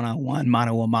that one-on-one,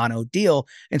 mano-a-mano deal.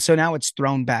 And so now it's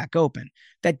thrown back open.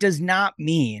 That does not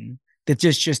mean that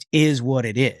this just is what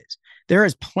it is. There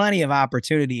is plenty of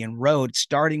opportunity and road,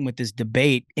 starting with this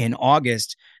debate in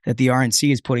August that the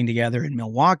RNC is putting together in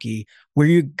Milwaukee, where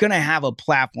you're going to have a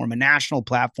platform, a national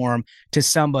platform to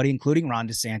somebody, including Ron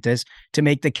DeSantis, to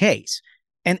make the case.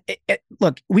 And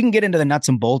look, we can get into the nuts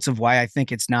and bolts of why I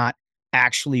think it's not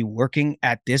actually working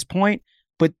at this point,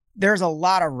 but there's a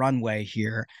lot of runway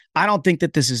here. I don't think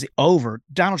that this is over.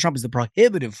 Donald Trump is the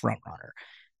prohibitive frontrunner,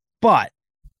 but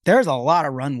there's a lot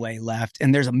of runway left,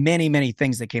 and there's many, many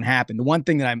things that can happen. The one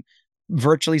thing that I'm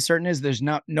virtually certain is there's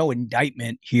no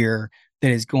indictment here that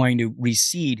is going to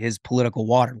recede his political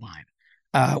waterline.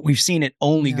 We've seen it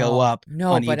only go up.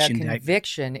 No, on but each a indictment.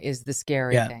 Conviction is the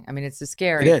scary thing. I mean, it's the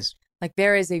scary. It is. Like,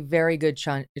 there is a very good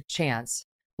chance,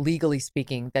 legally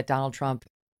speaking, that Donald Trump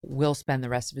will spend the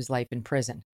rest of his life in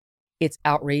prison. It's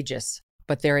outrageous,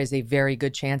 but there is a very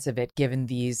good chance of it, given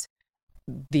these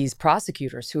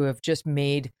prosecutors who have just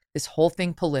made this whole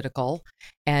thing political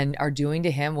and are doing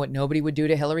to him what nobody would do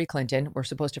to Hillary Clinton. We're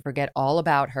supposed to forget all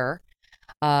about her,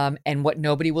 and what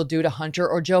nobody will do to Hunter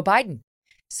or Joe Biden.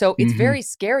 So it's very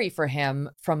scary for him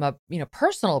from a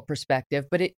personal perspective,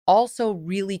 but it also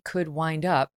really could wind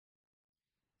up,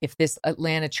 if this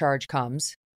Atlanta charge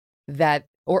comes, that,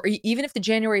 or even if the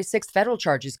January 6th federal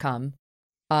charges come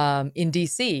in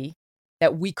D.C.,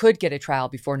 that we could get a trial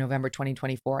before November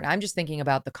 2024. And I'm just thinking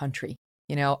about the country.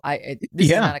 This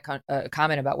is not a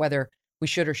comment about whether we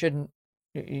should or shouldn't,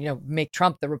 make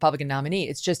Trump the Republican nominee.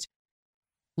 It's just,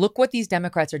 look what these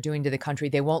Democrats are doing to the country.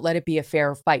 They won't let it be a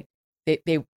fair fight.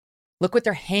 They look what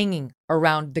they're hanging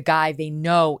around the guy they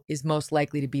know is most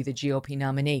likely to be the GOP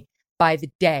nominee by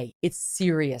the day. It's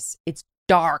serious. It's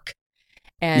dark.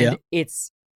 And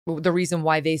it's the reason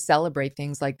why they celebrate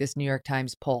things like this New York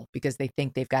Times poll, because they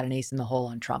think they've got an ace in the hole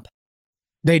on Trump.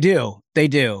 They do.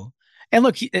 And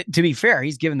look, to be fair,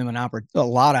 he's given them a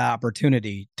lot of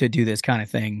opportunity to do this kind of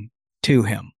thing to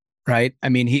him, right? I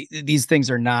mean, these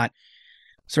things are not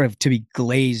sort of to be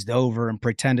glazed over and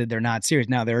pretended they're not serious.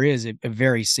 Now, there is a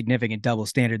very significant double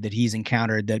standard that he's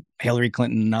encountered that Hillary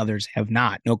Clinton and others have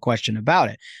not, no question about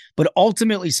it. But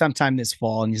ultimately, sometime this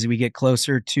fall, and as we get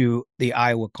closer to the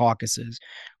Iowa caucuses,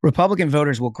 Republican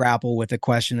voters will grapple with a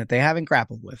question that they haven't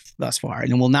grappled with thus far,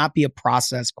 and it will not be a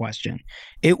process question.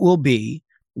 It will be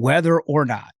whether or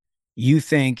not you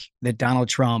think that Donald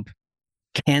Trump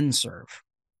can serve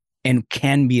and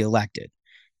can be elected.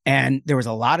 And there was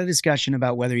a lot of discussion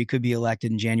about whether he could be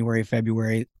elected in January,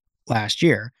 February last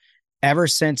year. Ever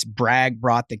since Bragg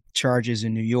brought the charges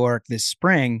in New York this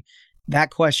spring, that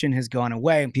question has gone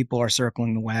away and people are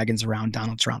circling the wagons around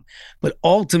Donald Trump. But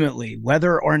ultimately,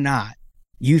 whether or not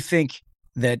you think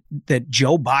that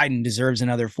Joe Biden deserves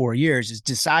another 4 years is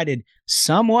decided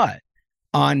somewhat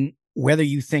on whether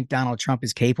you think Donald Trump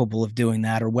is capable of doing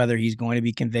that, or whether he's going to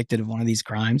be convicted of one of these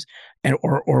crimes,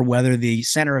 or whether the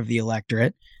center of the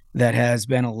electorate that has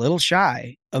been a little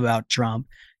shy about Trump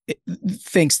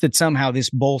thinks that somehow this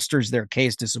bolsters their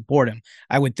case to support him.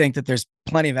 I would think that there's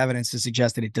plenty of evidence to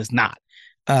suggest that it does not.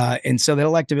 And so the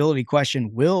electability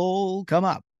question will come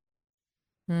up.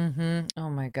 Oh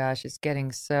my gosh, it's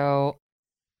getting so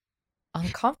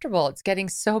uncomfortable. It's getting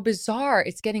so bizarre.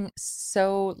 It's getting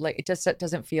so it just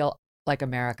doesn't feel like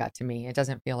America to me. It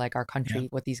doesn't feel like our country,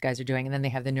 what these guys are doing. And then they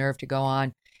have the nerve to go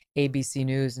on ABC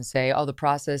News and say, oh, the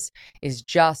process is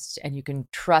just and you can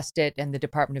trust it. And the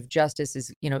Department of Justice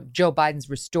is, Joe Biden's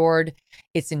restored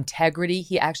its integrity.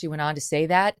 He actually went on to say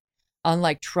that,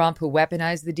 unlike Trump, who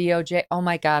weaponized the DOJ. Oh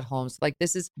my God, Holmes,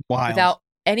 this is wild. Without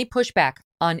any pushback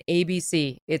on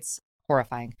ABC. It's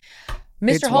horrifying.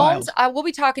 Mr. Holmes, I will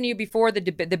be talking to you before the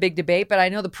big debate, but I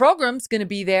know the program's going to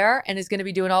be there and is going to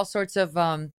be doing all sorts of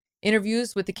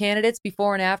interviews with the candidates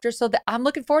before and after. So I'm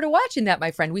looking forward to watching that, my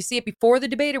friend. We see it before the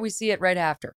debate or we see it right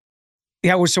after?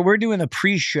 Yeah, so we're doing the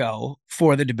pre-show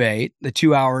for the debate, the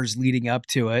 2 hours leading up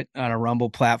to it on a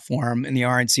Rumble platform in the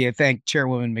RNC. I thank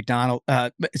Chairwoman McDonald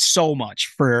so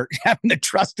much for having the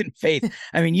trust and faith.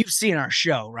 I mean, you've seen our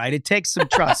show, right? It takes some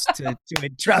trust to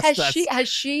entrust us. Has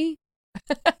she?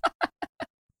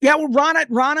 Yeah, well,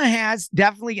 Rana has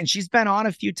definitely, and she's been on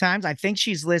a few times. I think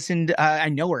she's listened. I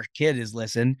know her kid has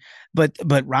listened, but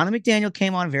Ronna McDaniel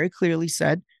came on very clearly,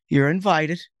 said, you're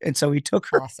invited. And so we took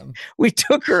her. Awesome. We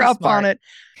took her She's up smart. on it.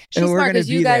 She's and we're smart going because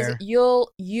to you be guys, there.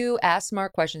 you ask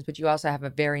smart questions, but you also have a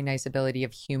very nice ability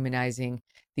of humanizing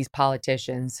these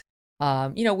politicians,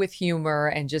 with humor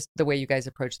and just the way you guys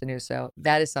approach the news. So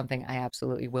that is something I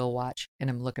absolutely will watch, and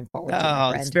I'm looking forward to it,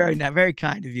 my friend. It's very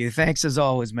kind of you. Thanks as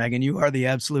always, Megan. You are the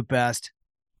absolute best.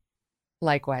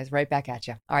 Likewise, right back at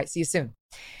you. All right, see you soon.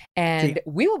 And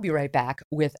we will be right back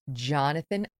with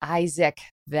Jonathan Isaac,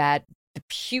 that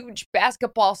huge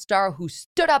basketball star who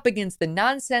stood up against the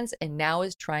nonsense and now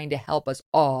is trying to help us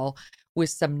all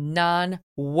with some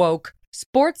non-woke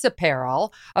sports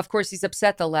apparel. Of course, he's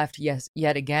upset the left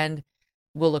yet again.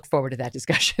 We'll look forward to that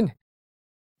discussion.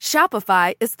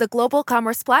 Shopify is the global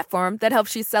commerce platform that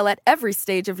helps you sell at every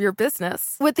stage of your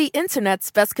business. With the internet's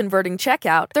best converting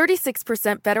checkout,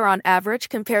 36% better on average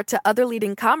compared to other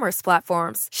leading commerce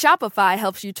platforms, Shopify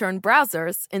helps you turn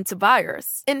browsers into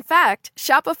buyers. In fact,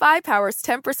 Shopify powers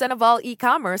 10% of all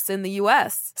e-commerce in the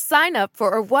U.S. Sign up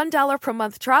for a $1 per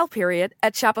month trial period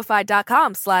at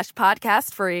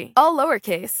shopify.com/podcastfree. All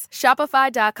lowercase,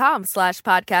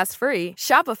 shopify.com/podcastfree,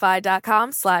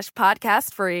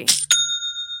 shopify.com/podcastfree.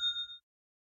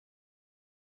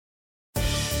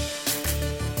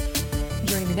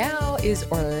 Joining me now is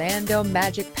Orlando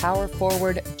Magic power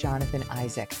forward Jonathan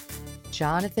Isaac.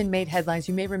 Jonathan made headlines.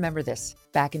 You may remember this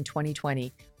back in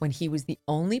 2020 when he was the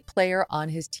only player on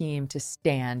his team to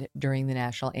stand during the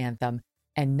national anthem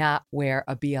and not wear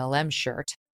a BLM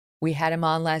shirt. We had him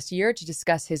on last year to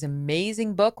discuss his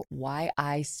amazing book, Why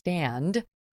I Stand,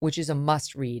 which is a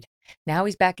must read. Now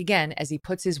he's back again as he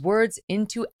puts his words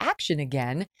into action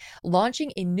again,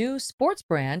 launching a new sports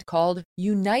brand called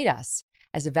Unite Us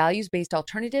as a values-based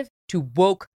alternative to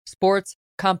woke sports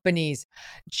companies.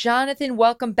 Jonathan,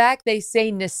 welcome back. They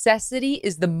say necessity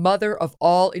is the mother of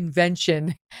all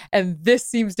invention. And this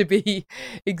seems to be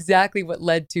exactly what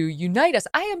led to Unite Us.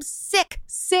 I am sick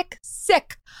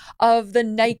of the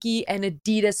Nike and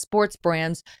Adidas sports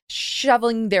brands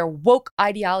shoveling their woke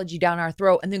ideology down our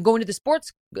throat and then going to the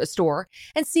sports store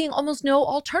and seeing almost no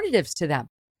alternatives to them.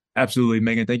 Absolutely,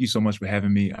 Megan. Thank you so much for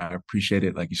having me. I appreciate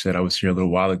it. Like you said, I was here a little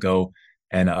while ago.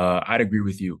 And I'd agree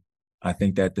with you. I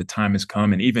think that the time has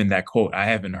come. And even that quote, I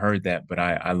haven't heard that, but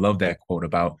I love that quote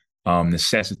about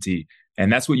necessity.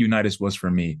 And that's what Unite Us was for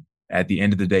me. At the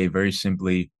end of the day, very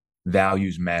simply,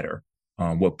 values matter.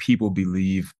 What people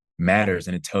believe matters,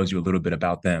 and it tells you a little bit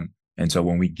about them. And so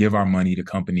when we give our money to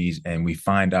companies and we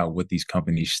find out what these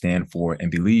companies stand for and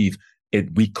believe,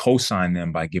 we co-sign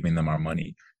them by giving them our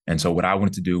money. And so what I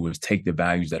wanted to do was take the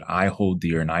values that I hold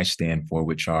dear and I stand for,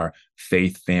 which are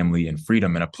faith, family, and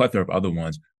freedom, and a plethora of other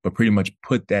ones, but pretty much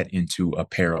put that into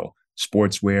apparel,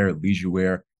 sportswear, leisure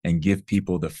wear, and give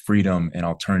people the freedom and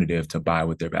alternative to buy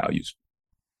with their values.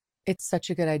 It's such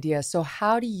a good idea. So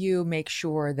how do you make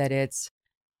sure that it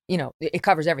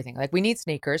covers everything? Like we need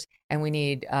sneakers and we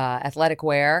need athletic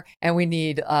wear and we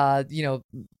need,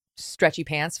 stretchy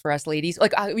pants for us ladies.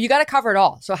 Like you got to cover it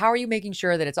all. So how are you making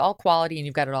sure that it's all quality and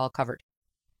you've got it all covered?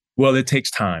 Well, it takes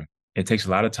time. It takes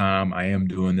a lot of time. I am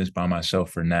doing this by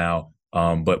myself for now,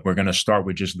 but we're going to start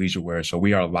with just leisure wear. So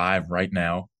we are live right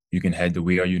now. You can head to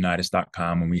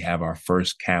weareunitus.com and we have our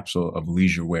first capsule of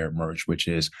leisure wear merch, which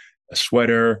is a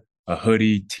sweater, a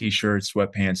hoodie, t-shirt,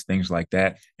 sweatpants, things like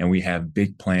that. And we have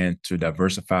big plans to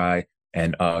diversify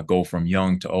and go from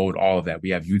young to old, all of that.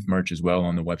 We have youth merch as well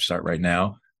on the website right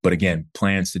now. But again,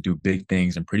 plans to do big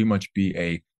things and pretty much be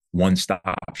a one-stop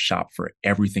shop for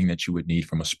everything that you would need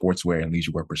from a sportswear and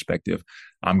leisure wear perspective.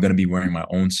 I'm going to be wearing my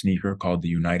own sneaker called the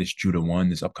Unite Us Judah 1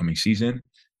 this upcoming season.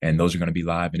 And those are going to be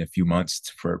live in a few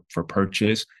months for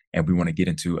purchase. And we want to get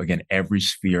into, again, every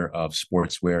sphere of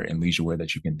sportswear and leisure wear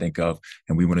that you can think of.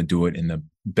 And we want to do it in the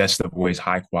best of ways,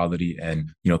 high quality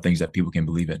and, things that people can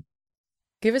believe in.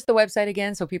 Give us the website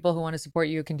again so people who want to support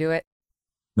you can do it.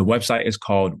 The website is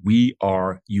called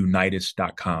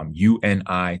weareunitus.com.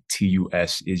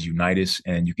 UNITUS is Unitus.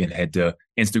 And you can head to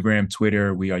Instagram,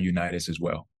 Twitter, We Are Unitus as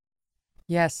well.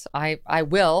 Yes, I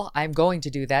will. I'm going to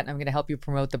do that. I'm going to help you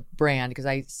promote the brand because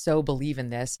I so believe in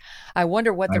this. I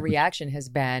wonder what the reaction has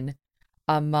been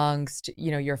amongst,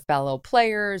 your fellow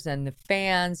players and the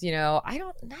fans. I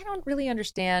don't really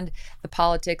understand the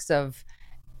politics of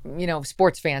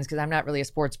sports fans because I'm not really a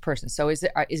sports person. So is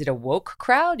it a woke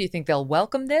crowd? Do you think they'll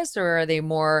welcome this, or are they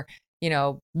more,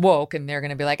 woke and they're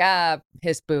going to be like,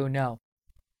 hiss boo, no?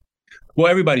 Well,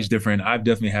 everybody's different. I've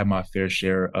definitely had my fair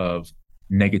share of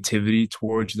negativity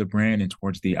towards the brand and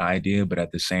towards the idea, but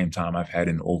at the same time, I've had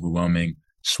an overwhelming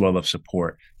swell of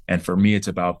support. And for me, it's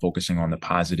about focusing on the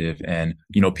positive. And,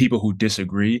 people who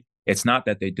disagree, it's not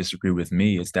that they disagree with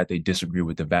me, it's that they disagree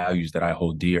with the values that I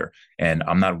hold dear. And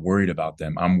I'm not worried about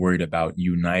them. I'm worried about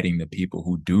uniting the people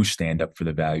who do stand up for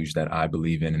the values that I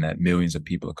believe in and that millions of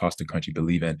people across the country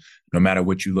believe in. No matter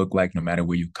what you look like, no matter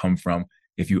where you come from,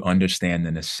 if you understand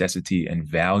the necessity and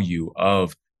value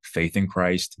of faith in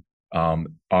Christ,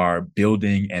 are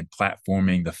building and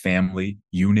platforming the family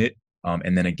unit,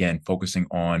 and then again, focusing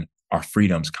on our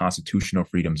freedoms, constitutional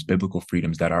freedoms, biblical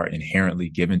freedoms that are inherently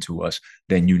given to us,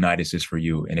 then Unitas is for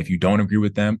you. And if you don't agree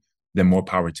with them, then more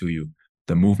power to you.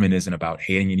 The movement isn't about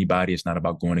hating anybody. It's not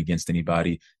about going against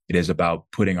anybody. It is about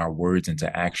putting our words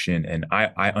into action. And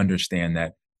I understand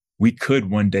that we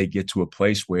could one day get to a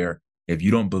place where if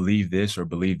you don't believe this or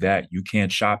believe that, you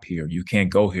can't shop here, you can't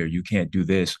go here, you can't do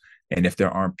this. And if there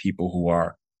aren't people who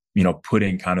are,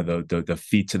 putting kind of the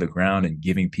feet to the ground and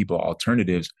giving people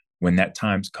alternatives, when that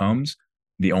time comes,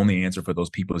 the only answer for those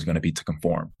people is going to be to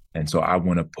conform. And so I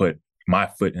want to put my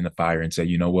foot in the fire and say,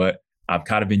 you know what? I've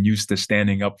kind of been used to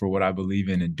standing up for what I believe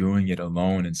in and doing it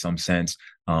alone in some sense.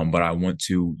 But I want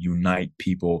to unite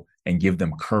people and give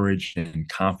them courage and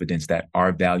confidence that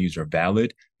our values are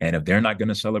valid. And if they're not going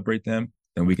to celebrate them,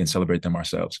 then we can celebrate them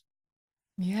ourselves.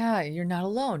 Yeah, you're not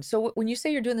alone. So when you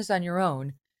say you're doing this on your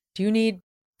own, do you need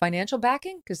financial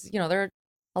backing? Because, there are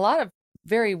a lot of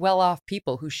very well-off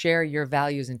people who share your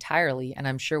values entirely, and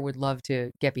I'm sure would love to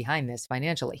get behind this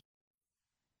financially.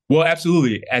 Well,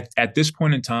 absolutely. At this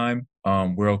point in time,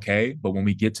 we're okay. But when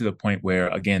we get to the point where,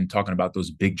 again, talking about those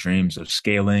big dreams of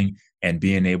scaling and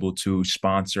being able to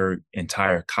sponsor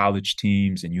entire college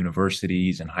teams and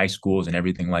universities and high schools and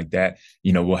everything like that,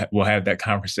 we'll have that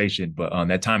conversation. But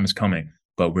that time is coming.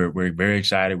 But we're very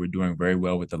excited. We're doing very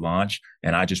well with the launch.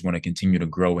 And I just want to continue to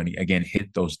grow and, again,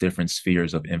 hit those different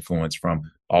spheres of influence from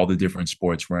all the different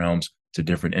sports realms to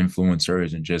different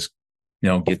influencers and just,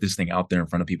 get this thing out there in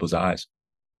front of people's eyes.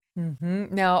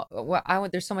 Mm-hmm. Now,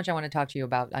 there's so much I want to talk to you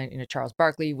about. Charles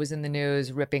Barkley was in the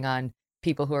news ripping on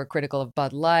people who are critical of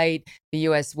Bud Light. The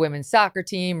U.S. women's soccer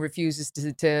team refuses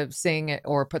to sing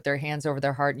or put their hands over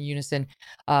their heart in unison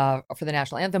for the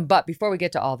national anthem. But before we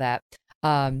get to all that,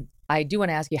 I do want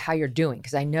to ask you how you're doing,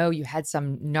 because I know you had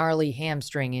some gnarly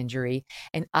hamstring injury,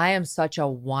 and I am such a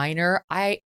whiner.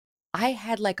 I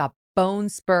had like a bone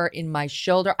spur in my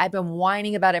shoulder. I've been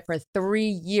whining about it for 3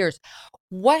 years.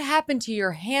 What happened to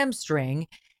your hamstring?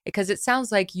 Because it sounds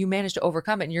like you managed to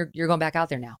overcome it and you're going back out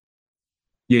there now.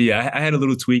 Yeah. I had a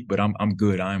little tweak, but I'm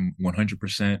good. I'm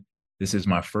 100%. This is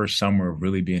my first summer of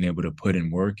really being able to put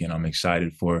in work, and I'm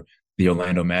excited for the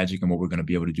Orlando Magic and what we're going to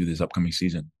be able to do this upcoming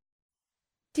season.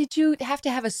 Did you have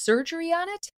to have a surgery on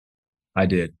it? I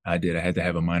did. I had to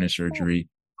have a minor surgery.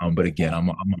 But again, I'm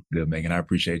good, Megan. I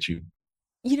appreciate you.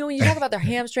 When you talk about their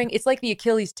hamstring, it's like the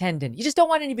Achilles tendon. You just don't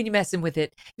want anybody messing with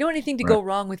it. You don't want anything to go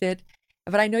wrong with it.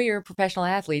 But I know you're a professional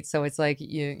athlete, so it's like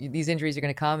these injuries are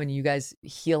going to come, and you guys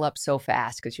heal up so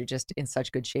fast because you're just in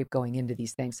such good shape going into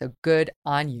these things. So good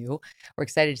on you. We're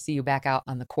excited to see you back out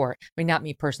on the court. I mean, not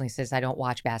me personally, since I don't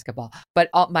watch basketball,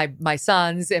 but all my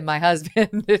sons and my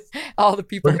husband, all the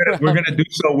people. We're gonna do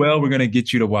so well. We're gonna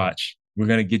get you to watch. We're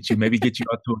gonna get you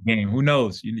out to a game. Who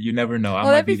knows? You never know.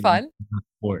 That'd be fun.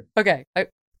 Okay.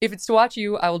 If it's to watch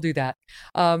you, I will do that.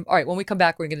 All right. When we come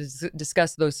back, we're going to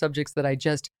discuss those subjects that I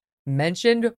just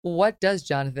mentioned. What does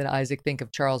Jonathan Isaac think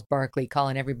of Charles Barkley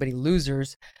calling everybody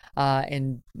losers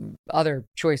and other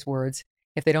choice words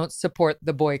if they don't support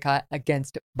the boycott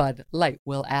against Bud Light?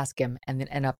 We'll ask him, and then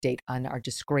an update on our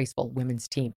disgraceful women's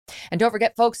team. And don't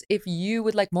forget, folks, if you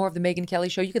would like more of the Megyn Kelly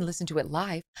Show, you can listen to it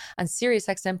live on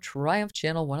SiriusXM Triumph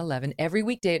Channel 111 every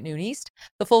weekday at noon East.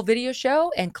 The full video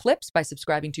show and clips by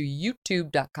subscribing to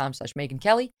youtube.com/Megyn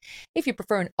Kelly. If you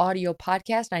prefer an audio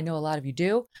podcast, and I know a lot of you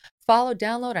do,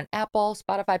 download on Apple,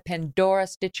 Spotify, Pandora,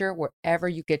 Stitcher, wherever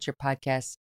you get your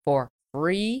podcasts for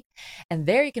free. And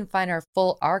there you can find our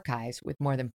full archives with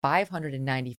more than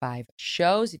 595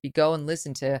 shows. If you go and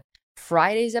listen to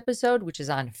Friday's episode, which is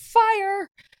on fire,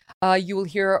 you will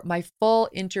hear my full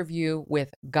interview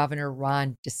with Governor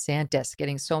Ron DeSantis,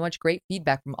 getting so much great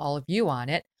feedback from all of you on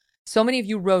it. So many of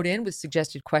you wrote in with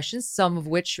suggested questions, some of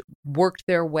which worked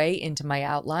their way into my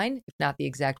outline, if not the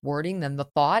exact wording, then the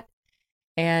thought.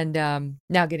 And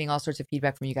now getting all sorts of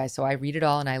feedback from you guys. So I read it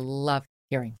all, and I love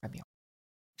hearing from you.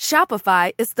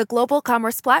 Shopify is the global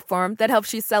commerce platform that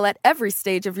helps you sell at every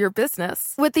stage of your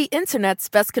business. With the internet's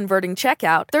best converting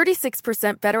checkout,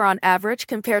 36% better on average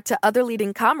compared to other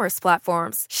leading commerce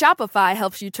platforms, Shopify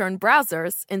helps you turn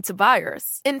browsers into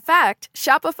buyers. In fact,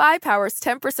 Shopify powers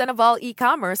 10% of all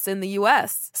e-commerce in the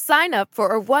U.S. Sign up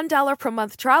for a $1 per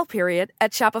month trial period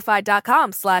at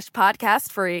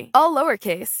shopify.com/podcastfree. All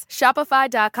lowercase,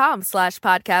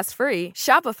 shopify.com/podcastfree,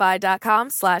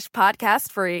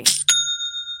 shopify.com/podcastfree.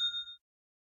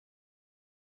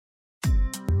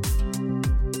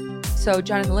 So,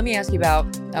 Jonathan, let me ask you about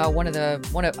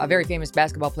a very famous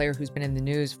basketball player who's been in the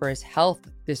news for his health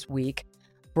this week.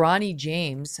 Bronny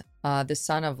James, the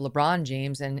son of LeBron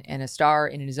James and a star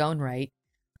in his own right,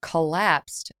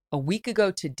 collapsed a week ago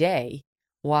today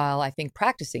while, I think,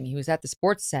 practicing. He was at the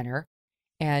sports center,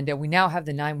 and we now have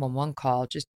the 911 call.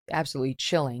 Just absolutely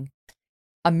chilling.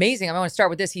 Amazing. I want to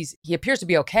start with this. He appears to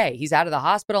be okay. He's out of the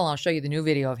hospital, and I'll show you the new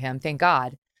video of him. Thank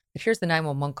God. But here's the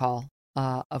 911 call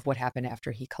of what happened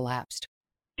after he collapsed.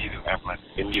 Ambulance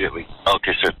immediately.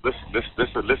 Okay, sir.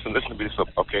 Listen to me.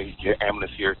 Okay, get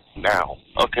ambulance here now.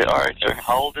 Okay, all right, sir.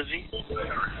 How old is he?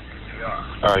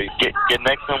 All right, get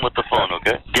next to him with the phone,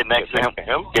 okay? Get next to him.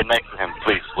 Get next to him,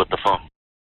 please, with the phone.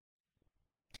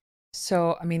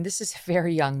 So, I mean, this is a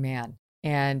very young man,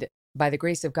 and by the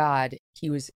grace of God, he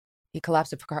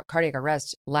collapsed of cardiac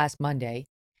arrest last Monday,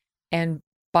 and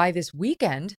by this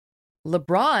weekend,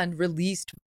 LeBron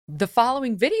released the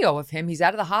following video of him. He's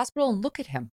out of the hospital, and look at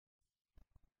him.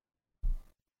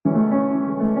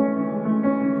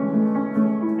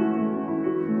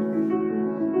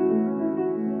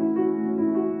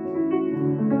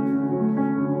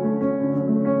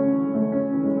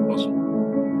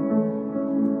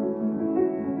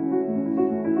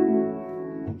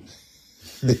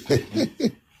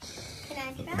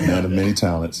 Man of many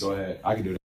talents. Go ahead. I can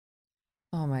do that.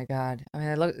 Oh my God. I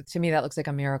mean, to me, that looks like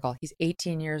a miracle. He's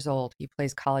 18 years old. He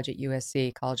plays college at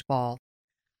USC, college ball.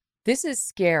 This is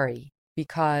scary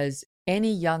because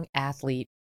any young athlete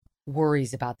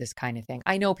worries about this kind of thing.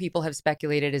 I know people have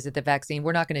speculated, is it the vaccine?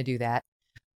 We're not going to do that.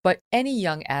 But any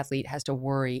young athlete has to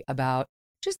worry about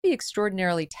just the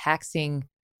extraordinarily taxing,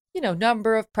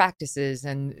 number of practices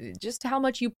and just how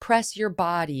much you press your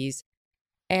bodies.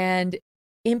 And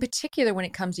in particular, when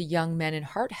it comes to young men and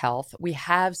heart health, we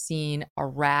have seen a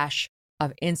rash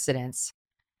of incidents.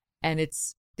 And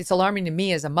it's alarming to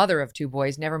me as a mother of two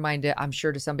boys, never mind, I'm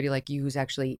sure, to somebody like you who's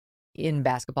actually in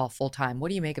basketball full time. What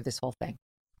do you make of this whole thing?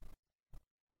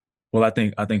 Well, I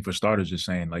think for starters, just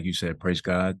saying, like you said, praise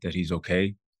God that he's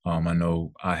okay. I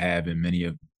know I have, and many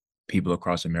of people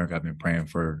across America have been praying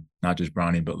for not just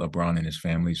Bronny, but LeBron and his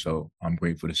family. So I'm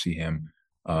grateful to see him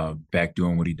back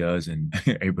doing what he does and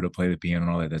able to play the piano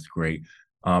and all that. That's great.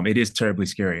 It is terribly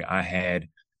scary.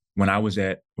 When I was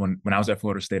at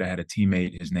Florida State, I had a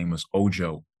teammate. His name was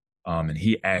Ojo, and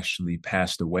he actually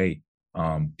passed away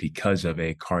because of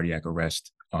a cardiac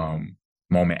arrest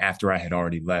moment. After I had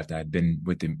already left, I had been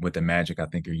with the Magic, I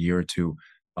think, a year or two,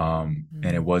 and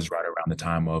it was right around the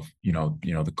time of the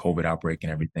COVID outbreak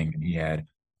and everything. And he had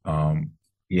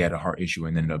a heart issue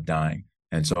and ended up dying.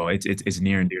 And so it's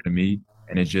near and dear to me.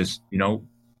 And it's just, who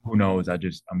knows?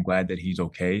 I'm glad that he's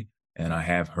okay. And I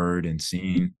have heard and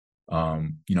seen,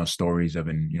 stories of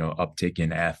an uptick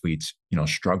in athletes,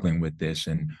 struggling with this,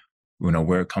 and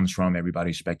where it comes from.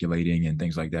 Everybody's speculating and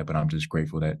things like that. But I'm just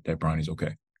grateful that Bronny's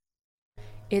okay.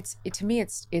 To me,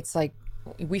 it's like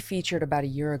we featured about a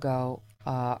year ago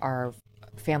our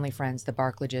family friends, the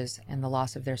Barklages, and the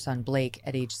loss of their son Blake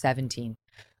at age 17,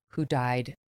 who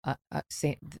died.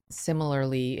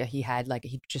 Similarly, he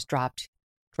just dropped,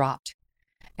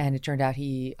 and it turned out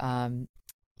he had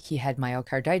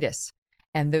myocarditis,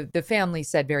 and the family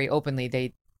said very openly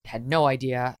they had no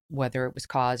idea whether it was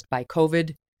caused by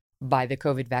COVID, by the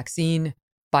COVID vaccine,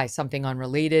 by something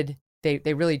unrelated. They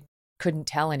really couldn't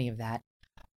tell any of that,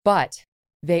 but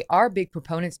they are big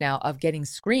proponents now of getting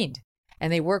screened.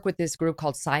 And they work with this group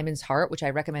called Simon's Heart, which I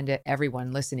recommend to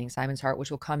everyone listening. Simon's Heart, which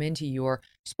will come into your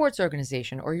sports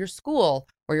organization or your school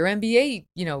or your NBA,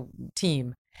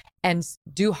 team, and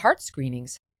do heart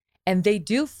screenings. And they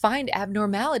do find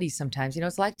abnormalities sometimes.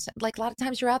 It's like a lot of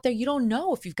times you're out there, you don't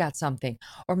know if you've got something,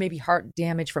 or maybe heart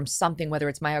damage from something, whether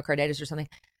it's myocarditis or something.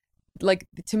 Like,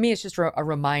 to me, it's just a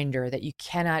reminder that you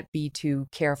cannot be too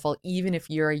careful, even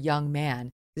if you're a young man.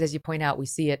 Because as you point out, we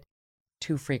see it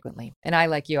too frequently. And I,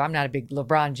 like you, I'm not a big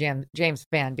LeBron James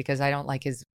fan because I don't like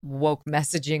his woke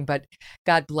messaging, but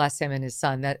God bless him and his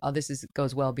son. This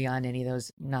goes well beyond any of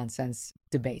those nonsense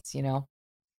debates,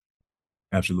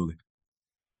 Absolutely.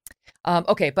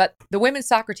 Okay, but the women's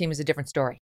soccer team is a different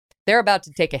story. They're about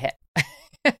to take a hit.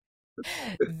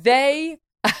 They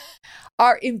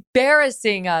are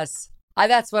embarrassing us.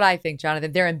 That's what I think,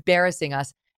 Jonathan. They're embarrassing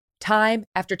us time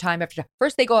after time after time.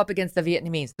 First, they go up against the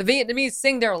Vietnamese. The Vietnamese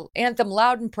sing their anthem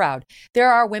loud and proud.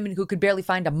 There are women who could barely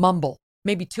find a mumble.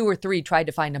 Maybe 2 or 3 tried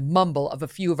to find a mumble of a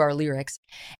few of our lyrics,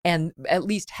 and at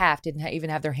least half didn't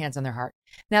even have their hands on their heart.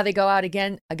 Now they go out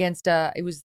again against, it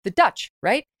was the Dutch,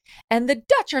 right? And the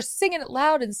Dutch are singing it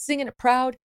loud and singing it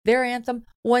proud. Their anthem,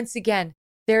 once again,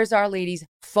 there's our ladies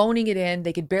phoning it in.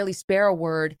 They could barely spare a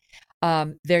word.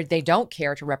 They don't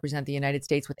care to represent the United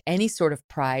States with any sort of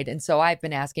pride. And so I've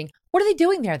been asking, what are they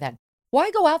doing there then? Why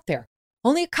go out there?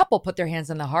 Only a couple put their hands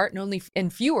on the heart,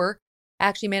 and fewer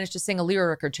actually managed to sing a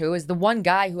lyric or two, is the one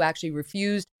guy who actually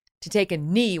refused to take a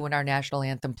knee when our national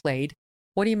anthem played.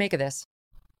 What do you make of this?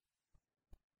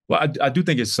 Well, I do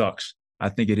think it sucks. I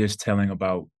think it is telling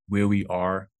about where we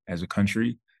are as a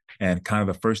country. And kind of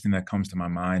the first thing that comes to my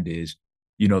mind is,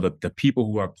 the people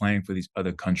who are playing for these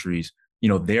other countries,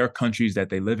 their countries that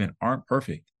they live in aren't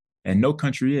perfect, and no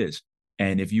country is.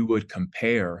 And if you would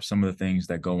compare some of the things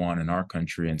that go on in our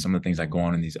country and some of the things that go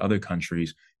on in these other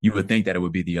countries, you would think that it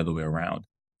would be the other way around,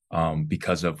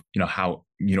 because of, how,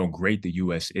 great the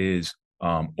U.S. is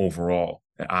overall.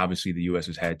 And obviously, the U.S.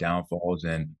 has had downfalls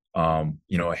and,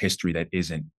 a history that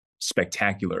isn't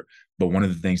spectacular. But one of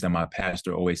the things that my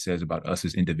pastor always says about us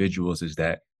as individuals is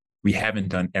that we haven't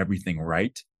done everything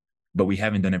right, but we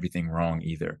haven't done everything wrong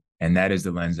either. And that is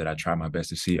the lens that I try my best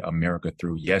to see America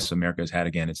through. Yes, America has had,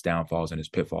 again, its downfalls and its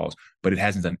pitfalls, but it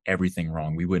hasn't done everything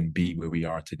wrong. We wouldn't be where we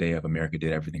are today if America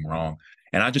did everything wrong.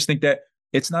 And I just think that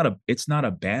it's not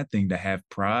a bad thing to have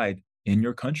pride in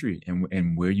your country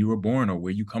and where you were born or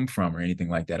where you come from or anything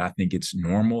like that. I think it's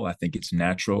normal. I think it's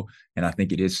natural. And I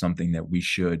think it is something that we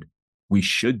should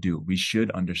do. We should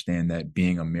understand that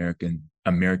being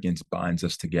Americans binds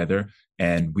us together,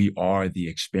 and we are the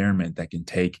experiment that can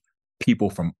take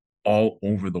people from all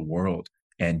over the world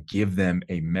and give them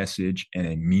a message and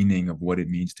a meaning of what it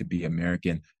means to be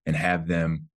American and have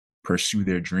them pursue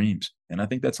their dreams. And I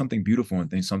think that's something beautiful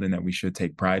and something that we should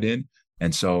take pride in.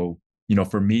 And so,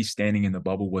 for me, standing in the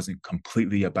bubble wasn't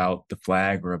completely about the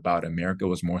flag or about America. It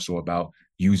was more so about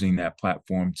using that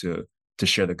platform to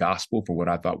share the gospel for what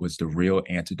I thought was the real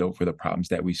antidote for the problems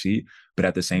that we see. But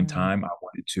at the same time, I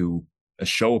wanted to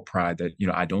show pride that,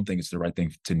 I don't think it's the right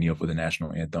thing to kneel for the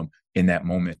national anthem in that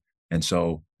moment. And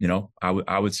so,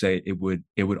 I would say it would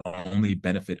only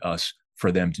benefit us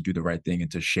for them to do the right thing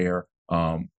and to share,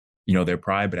 their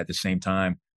pride. But at the same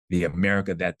time, the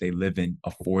America that they live in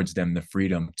affords them the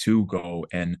freedom to go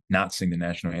and not sing the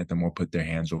national anthem or put their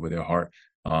hands over their heart.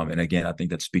 And again, I think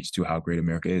that speaks to how great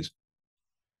America is.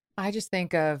 I just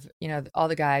think of, all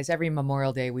the guys, every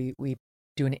Memorial Day, we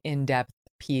do an in-depth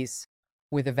piece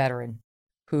with a veteran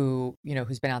who,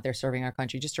 who's been out there serving our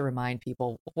country, just to remind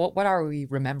people, what are we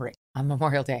remembering on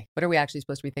Memorial Day? What are we actually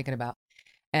supposed to be thinking about?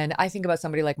 And I think about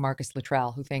somebody like Marcus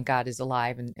Luttrell, who, thank God, is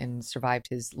alive and survived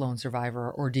his lone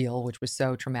survivor ordeal, which was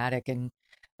so traumatic and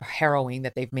harrowing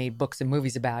that they've made books and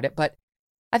movies about it. But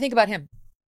I think about him.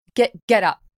 Get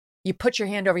up. You put your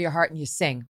hand over your heart and you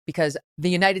sing, because the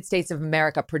United States of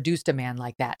America produced a man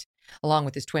like that, along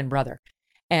with his twin brother.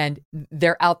 And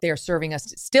they're out there serving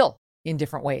us still in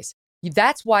different ways.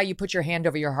 That's why you put your hand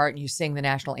over your heart and you sing the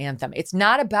national anthem. It's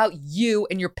not about you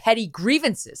and your petty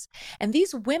grievances. And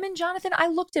these women, Jonathan, I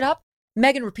looked it up.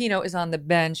 Megan Rapinoe is on the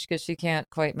bench because she can't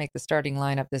quite make the starting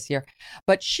lineup this year.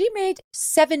 But she made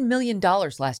 $7 million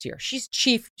last year. She's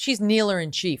chief. She's kneeler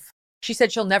in chief. She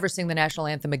said she'll never sing the national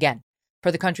anthem again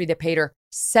for the country that paid her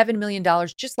 $7 million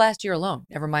just last year alone.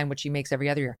 Never mind what she makes every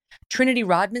other year. Trinity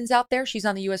Rodman's out there. She's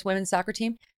on the U.S. women's soccer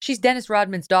team. She's Dennis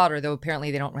Rodman's daughter, though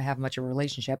apparently they don't have much of a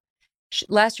relationship.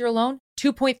 Last year alone,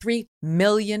 $2.3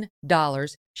 million.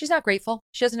 She's not grateful.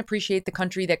 She doesn't appreciate the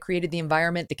country that created the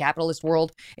environment, the capitalist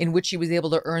world in which she was able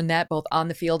to earn that both on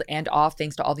the field and off,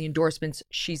 thanks to all the endorsements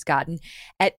she's gotten.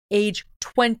 At age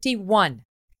 21,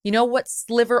 you know what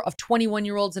sliver of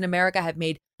 21-year-olds in America have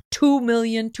made 2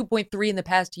 million, 2.3 in the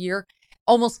past year?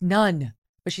 Almost none.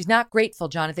 But she's not grateful,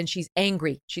 Jonathan. She's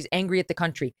angry. She's angry at the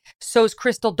country. So's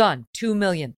Crystal Dunn, 2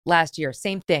 million last year.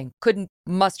 Same thing. Couldn't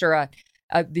muster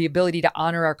the ability to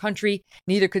honor our country.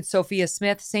 Neither could Sophia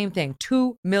Smith. Same thing.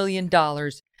 $2 million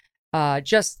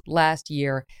just last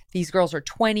year. These girls are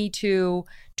 22,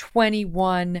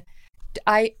 21.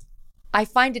 I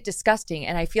find it disgusting,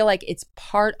 and I feel like it's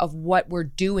part of what we're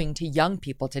doing to young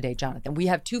people today, Jonathan. We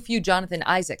have too few Jonathan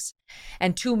Isaacs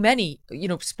and too many,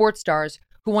 sports stars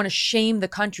who want to shame the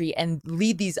country and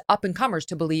lead these up-and-comers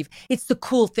to believe it's the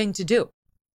cool thing to do.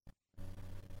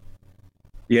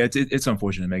 Yeah, it's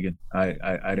unfortunate, Megan.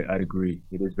 I'd agree.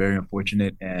 It is very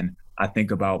unfortunate, and I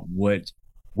think about what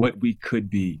we could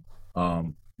be,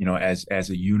 as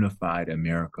a unified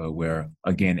America, where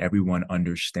again everyone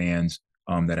understands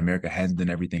that America hasn't done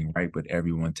everything right, but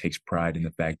everyone takes pride in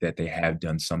the fact that they have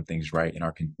done some things right and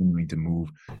are continuing to move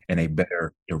in a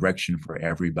better direction for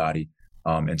everybody.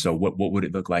 And so what would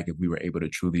it look like if we were able to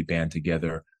truly band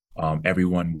together,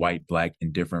 everyone, white, black,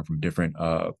 and different from different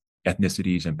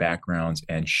ethnicities and backgrounds,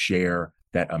 and share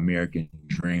that American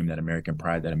dream, that American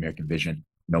pride, that American vision?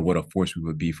 What a force we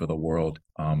would be for the world.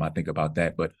 I think about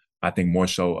that. But I think more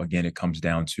so, again, it comes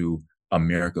down to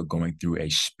America going through a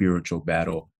spiritual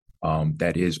battle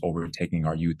that is overtaking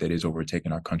our youth, that is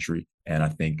overtaking our country. And I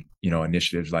think,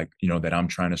 initiatives like, that I'm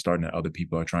trying to start and that other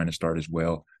people are trying to start as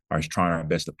well, are trying our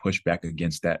best to push back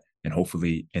against that and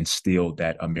hopefully instill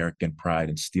that American pride,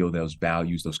 instill those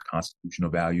values, those constitutional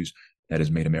values that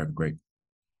has made America great.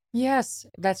 Yes,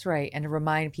 that's right. And to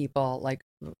remind people, like,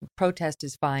 protest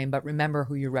is fine, but remember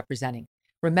who you're representing.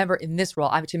 Remember, in this role,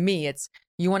 to me, it's,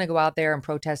 you want to go out there and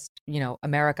protest,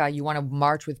 America. You want to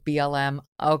march with BLM.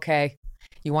 Okay.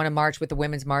 You want to march with the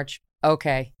Women's March.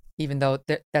 Okay. Even though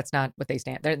that's not what they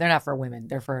stand. They're not for women.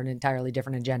 They're for an entirely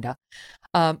different agenda.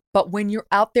 But when you're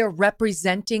out there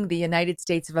representing the United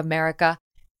States of America,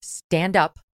 stand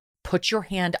up, put your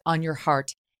hand on your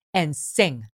heart, and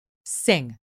sing.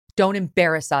 Don't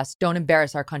embarrass us. Don't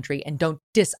embarrass our country, and don't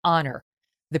dishonor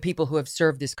the people who have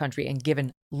served this country and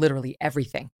given literally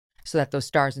everything so that those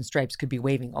stars and stripes could be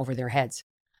waving over their heads.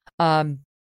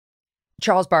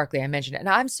 Charles Barkley, I mentioned it, and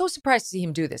I'm so surprised to see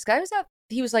him do this.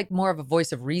 He was like more of a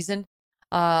voice of reason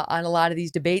on a lot of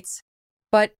these debates,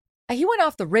 but he went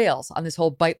off the rails on this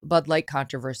whole Bud Light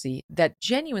controversy that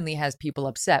genuinely has people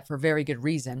upset for very good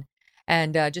reason.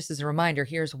 And just as a reminder,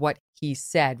 here's what he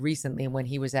said recently when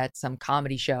he was at some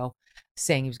comedy show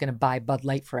saying he was going to buy Bud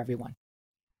Light for everyone.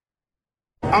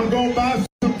 I'm going to buy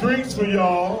some drinks for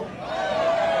y'all,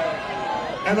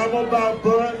 and I'm going to buy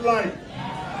Bud Light.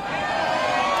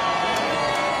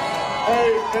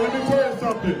 Hey, and let me tell you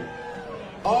something.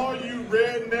 All you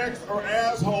rednecks or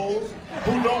assholes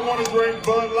who don't want to drink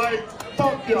Bud Light,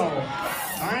 fuck y'all.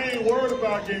 I ain't worried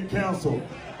about getting canceled.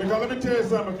 Because let me tell you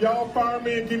something, if y'all fire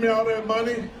me and give me all that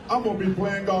money, I'm going to be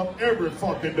playing golf every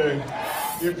fucking day.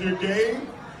 If you're gay,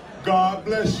 God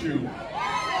bless you.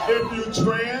 If you're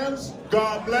trans,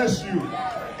 God bless you.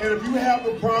 And if you have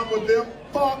a problem with them,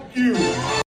 fuck you.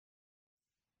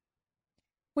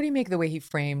 What do you make of the way he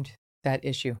framed that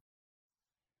issue?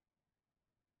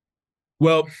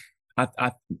 Well,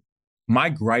 my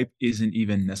gripe isn't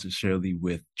even necessarily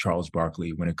with Charles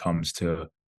Barkley when it comes to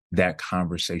that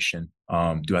conversation.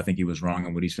 Do I think he was wrong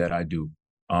in what he said? I do.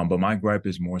 But my gripe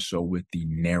is more so with the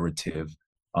narrative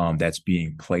that's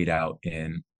being played out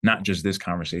in not just this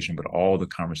conversation, but all the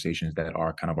conversations that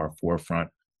are kind of our forefront,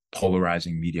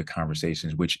 polarizing media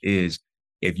conversations, which is,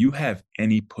 if you have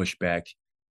any pushback,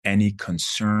 any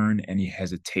concern, any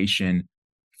hesitation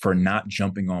for not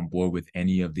jumping on board with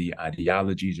any of the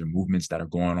ideologies or movements that are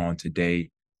going on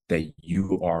today, that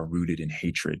you are rooted in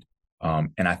hatred.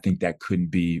 And I think that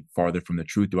couldn't be farther from the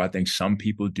truth. Do I think some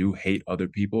people do hate other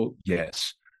people?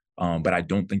 Yes. But I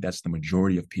don't think that's the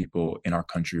majority of people in our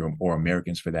country, or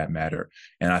Americans for that matter.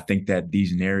 And I think that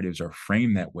these narratives are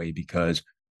framed that way because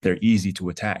they're easy to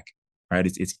attack, right?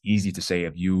 It's easy to say,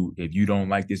 if you don't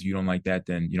like this, you don't like that,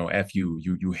 then, F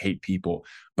you hate people.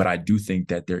 But I do think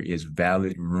that there is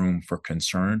valid room for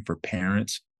concern for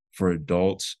parents, for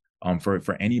adults,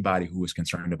 for anybody who is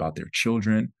concerned about their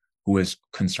children, who is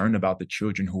concerned about the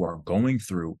children who are going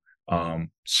through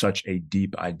such a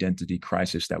deep identity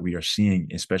crisis that we are seeing,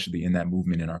 especially in that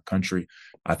movement in our country.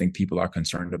 I think people are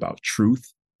concerned about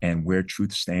truth and where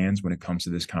truth stands when it comes to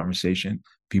this conversation.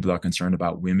 People are concerned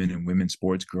about women and women's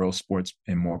sports, girls' sports,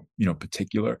 and more,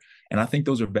 particular. And I think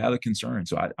those are valid concerns.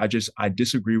 So I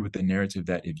disagree with the narrative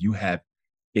that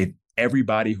if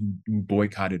everybody who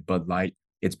boycotted Bud Light,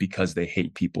 it's because they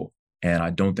hate people. And I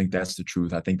don't think that's the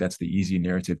truth. I think that's the easy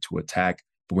narrative to attack.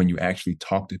 But when you actually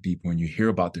talk to people, when you hear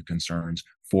about the concerns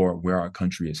for where our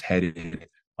country is headed,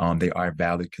 they are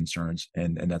valid concerns.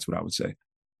 And that's what I would say.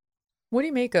 What do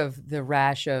you make of the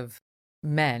rash of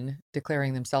men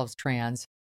declaring themselves trans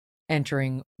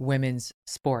entering women's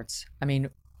sports? I mean,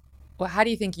 how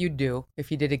do you think you'd do if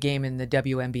you did a game in the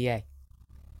WNBA?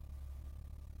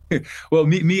 Well,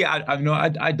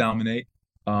 I dominate.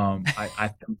 I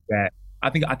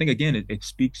think again, it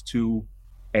speaks to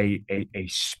a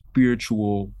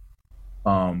spiritual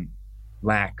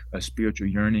lack, a spiritual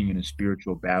yearning, and a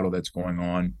spiritual battle that's going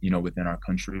on, within our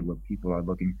country, where people are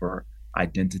looking for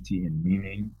identity and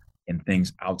meaning and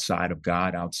things outside of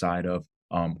God, outside of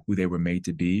who they were made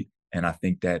to be. And I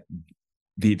think that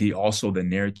also the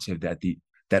narrative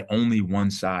that only one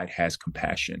side has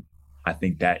compassion. I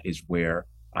think that is where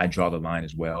I draw the line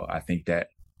as well. I think that,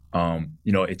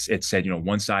 it's said,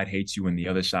 one side hates you and the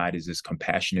other side is this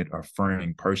compassionate,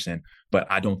 affirming person. But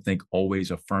I don't think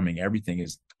always affirming everything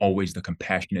is always the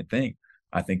compassionate thing.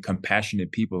 I think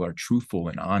compassionate people are truthful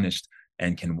and honest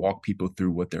and can walk people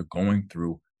through what they're going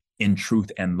through in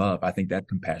truth and love. I think that's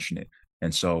compassionate.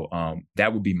 And so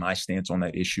that would be my stance on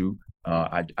that issue.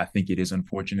 I think it is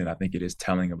unfortunate. I think it is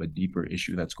telling of a deeper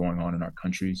issue that's going on in our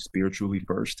country, spiritually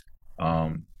first.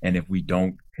 And if we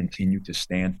don't continue to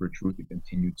stand for truth and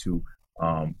continue to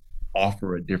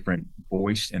offer a different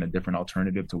voice and a different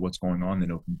alternative to what's going on, then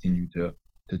it'll continue to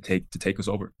take us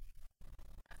over.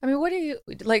 I mean, what do you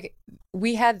like?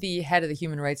 We had the head of the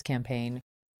Human Rights Campaign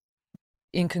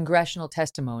in congressional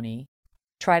testimony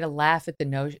try to laugh at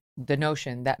the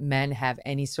notion that men have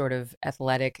any sort of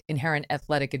inherent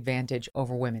athletic advantage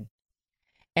over women.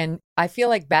 And I feel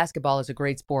like basketball is a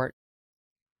great sport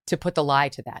to put the lie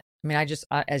to that. I mean, I just,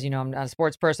 as you know, I'm not a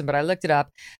sports person, but I looked it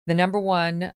up. The number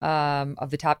one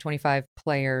of the top 25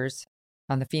 players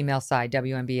on the female side,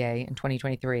 WNBA in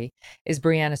 2023, is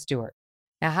Breanna Stewart.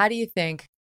 Now, how do you think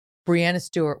Breanna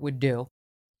Stewart would do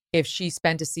if she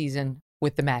spent a season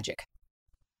with the Magic?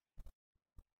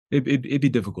 It'd be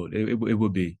difficult. It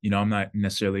would be. I'm not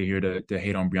necessarily here to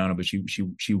hate on Breanna, but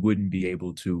she wouldn't be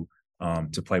able to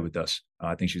play with us.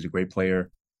 I think she's a great player.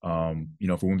 For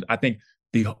women, I think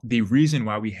the reason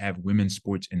why we have women's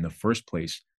sports in the first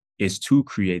place is to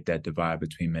create that divide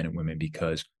between men and women,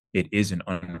 because it is an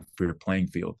unfair playing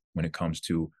field when it comes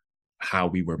to how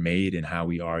we were made and how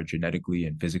we are genetically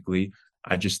and physically.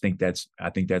 I think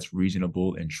that's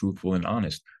reasonable and truthful and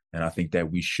honest. And I think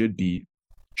that we should be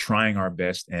trying our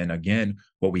best. And again,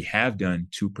 what we have done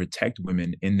to protect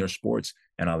women in their sports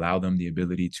and allow them the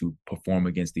ability to perform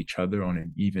against each other on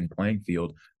an even playing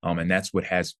field. And that's what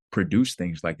has produced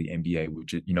things like the NBA,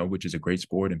 which is a great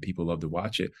sport and people love to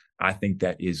watch it. I think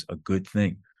that is a good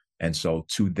thing. And so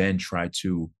to then try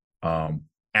to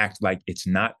act like it's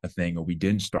not a thing, or we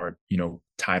didn't start,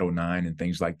 Title IX and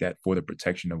things like that for the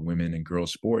protection of women and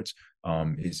girls sports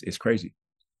is crazy.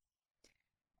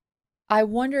 I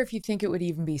wonder if you think it would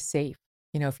even be safe,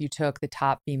 if you took the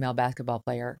top female basketball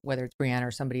player, whether it's Breanna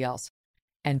or somebody else,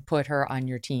 and put her on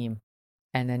your team,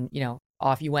 and then,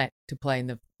 off you went to play in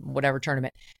the whatever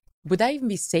tournament. Would that even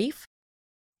be safe?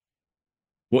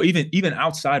 Well, even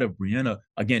outside of Breanna,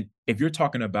 again, if you're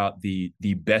talking about the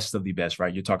best of the best,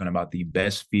 right? You're talking about the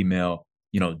best female,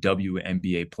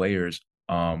 WNBA players.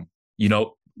 I'm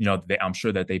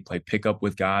sure that they play pickup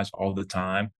with guys all the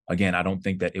time. Again, I don't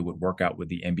think that it would work out with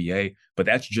the NBA, but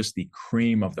that's just the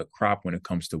cream of the crop when it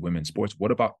comes to women's sports.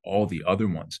 What about all the other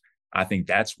ones? I think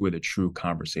that's where the true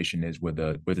conversation is, where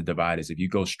the divide is. If you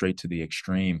go straight to the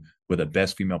extreme with the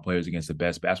best female players against the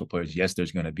best basketball players, yes,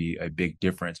 there's going to be a big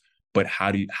difference. But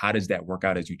how does that work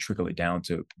out as you trickle it down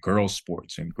to girls'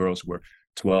 sports and girls who are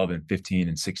 12 and 15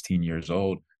 and 16 years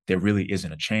old? There really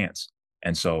isn't a chance.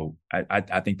 And so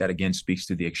I think that, again, speaks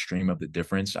to the extreme of the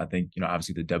difference. I think,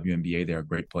 obviously the WNBA, they are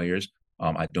great players.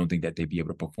 I don't think that they'd be able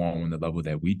to perform on the level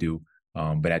that we do.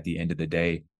 But at the end of the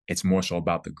day, it's more so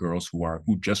about the girls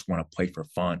who just want to play for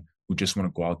fun, who just want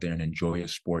to go out there and enjoy a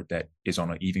sport that is on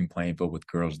an even playing field with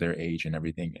girls their age and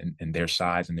everything, and their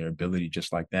size and their ability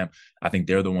just like them. I think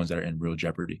they're the ones that are in real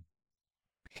jeopardy.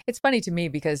 It's funny to me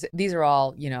because these are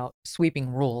all, sweeping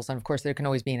rules. And of course, there can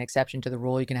always be an exception to the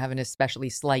rule. You can have an especially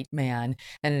slight man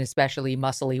and an especially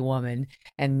muscly woman.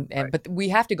 Right. But we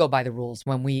have to go by the rules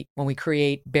when we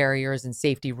create barriers and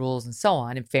safety rules and so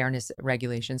on, and fairness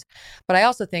regulations. But I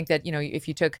also think that, if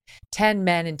you took 10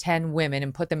 men and 10 women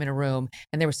and put them in a room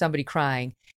and there was somebody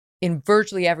crying, in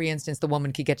virtually every instance, the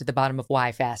woman could get to the bottom of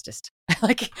why fastest.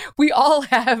 Like, we all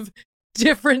have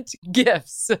different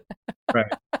gifts.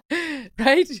 Right.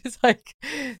 Right? It's like,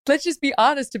 let's just be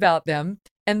honest about them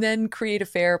and then create a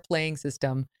fair playing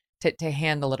system to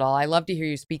handle it all. I love to hear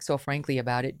you speak so frankly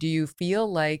about it. Do you feel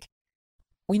like,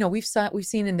 we've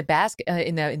seen in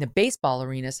the baseball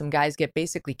arena, some guys get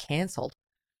basically canceled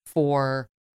for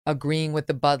agreeing with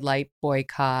the Bud Light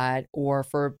boycott or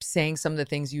for saying some of the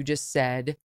things you just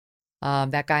said.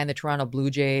 That guy in the Toronto Blue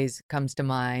Jays comes to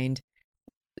mind.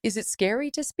 Is it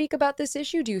scary to speak about this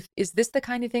issue? Is this the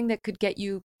kind of thing that could get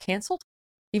you canceled?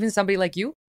 Even somebody like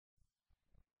you?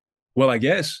 Well, I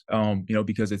guess,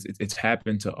 because it's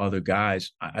happened to other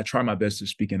guys. I try my best to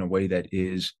speak in a way that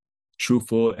is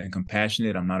truthful and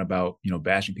compassionate. I'm not about,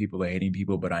 bashing people or hating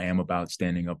people, but I am about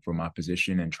standing up for my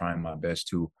position and trying my best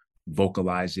to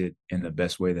vocalize it in the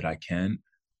best way that I can.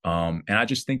 And I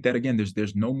just think that, again,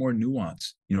 there's no more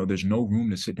nuance. There's no room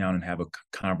to sit down and have a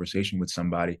conversation with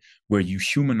somebody where you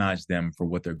humanize them for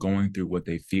what they're going through, what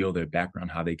they feel, their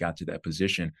background, how they got to that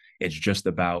position. It's just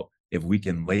about, if we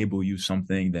can label you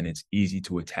something, then it's easy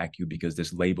to attack you because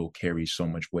this label carries so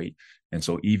much weight. And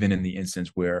so even in the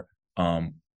instance where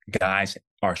guys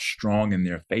are strong in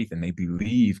their faith and they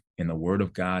believe in the word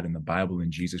of God and the Bible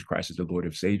and Jesus Christ as the Lord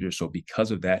and Savior, so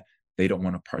because of that, they don't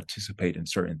want to participate in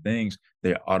certain things,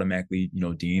 they're automatically,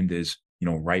 deemed as,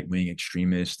 right-wing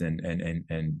extremists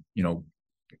and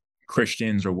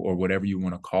Christians or whatever you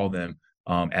want to call them,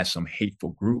 as some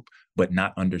hateful group, but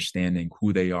not understanding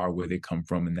who they are, where they come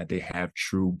from, and that they have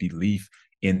true belief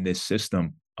in this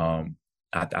system. I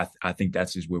think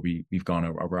that's just where we've gone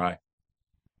awry.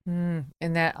 And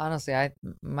that, honestly,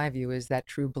 my view is that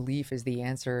true belief is the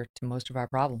answer to most of our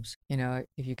problems.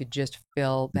 If you could just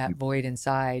fill that void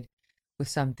inside with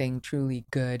something truly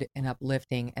good and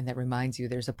uplifting, and that reminds you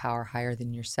there's a power higher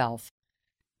than yourself,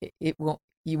 you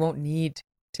won't need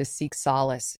to seek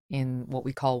solace in what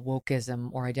we call wokeism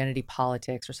or identity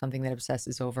politics or something that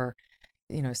obsesses over,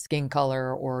 skin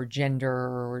color or gender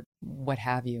or what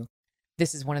have you.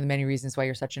 This is one of the many reasons why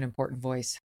you're such an important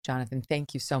voice, Jonathan.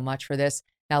 Thank you so much for this.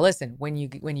 Now, listen, when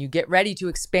you get ready to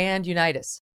expand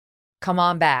Unitas, come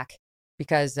on back,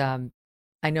 because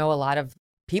I know a lot of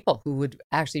people who would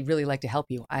actually really like to help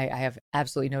you. I have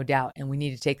absolutely no doubt, and we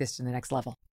need to take this to the next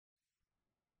level.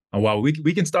 Oh, well, we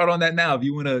can start on that now. If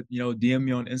you want to, DM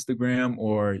me on Instagram,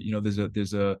 or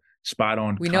there's a spot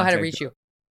on. We know how to reach you.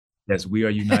 Yes,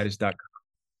 weareunitas.com,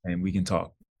 and we can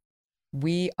talk.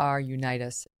 We are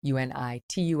Unitas,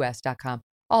 UNITUS.com.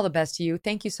 All the best to you.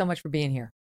 Thank you so much for being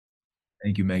here.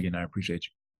 Thank you, Megan. I appreciate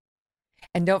you.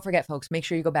 And don't forget, folks, make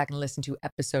sure you go back and listen to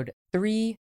episode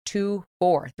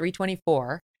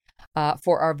 324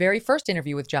 for our very first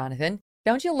interview with Jonathan.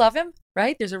 Don't you love him,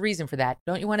 right? There's a reason for that.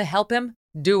 Don't you want to help him?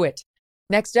 Do it.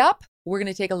 Next up, we're going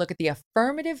to take a look at the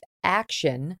affirmative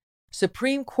action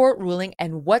Supreme Court ruling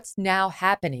and what's now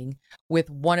happening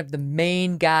with one of the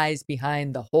main guys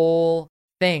behind the whole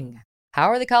thing. How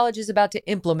are the colleges about to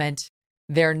implement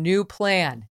their new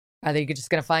plan? Are they just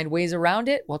going to find ways around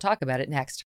it? We'll talk about it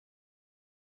next.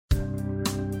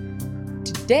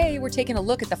 Today, we're taking a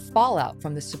look at the fallout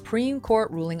from the Supreme Court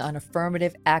ruling on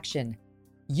affirmative action.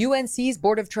 UNC's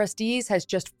Board of Trustees has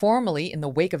just formally, in the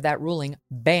wake of that ruling,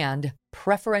 banned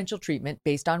preferential treatment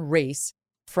based on race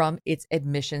from its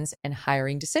admissions and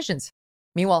hiring decisions.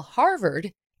 Meanwhile,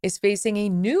 Harvard is facing a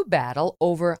new battle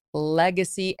over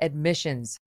legacy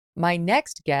admissions. My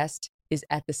next guest is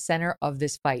at the center of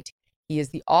this fight. He is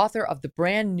the author of the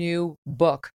brand new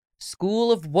book,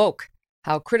 School of Woke: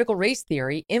 How Critical Race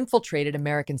Theory Infiltrated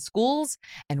American Schools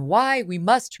and Why We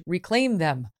Must Reclaim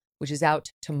Them, which is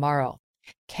out tomorrow.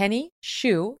 Kenny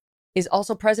Xu is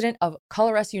also president of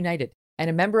Color Us United and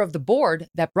a member of the board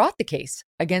that brought the case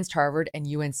against Harvard and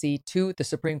UNC to the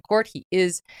Supreme Court. He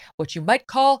is what you might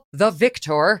call the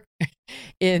victor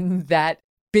in that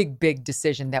big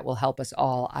decision that will help us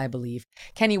all, I believe.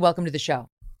 Kenny, welcome to the show.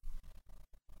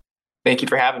 Thank you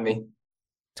for having me.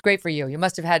 It's great for you. You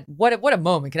must have had what a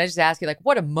moment. Can I just ask you,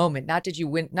 what a moment? Not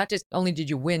just only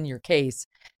did you win your case,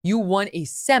 you won a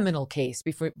seminal case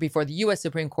before the U.S.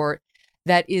 Supreme Court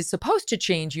that is supposed to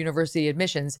change university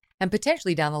admissions and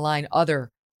potentially down the line other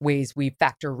ways we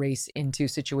factor race into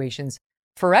situations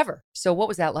forever. So what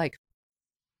was that like?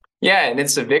 Yeah, and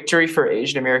it's a victory for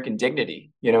Asian American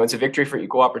dignity. It's a victory for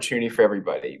equal opportunity for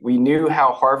everybody. We knew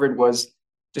how Harvard was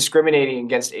discriminating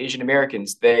against Asian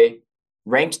Americans. They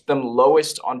ranked them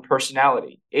lowest on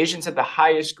personality. Asians had the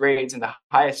highest grades and the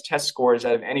highest test scores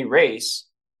out of any race,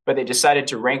 but they decided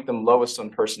to rank them lowest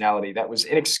on personality. That was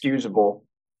inexcusable.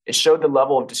 It showed the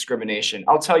level of discrimination.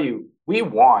 I'll tell you, we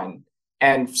won.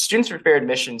 And Students for Fair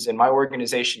Admissions in my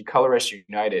organization, Color Us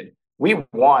United, we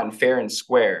won fair and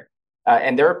square.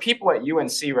 And there are people at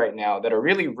UNC right now that are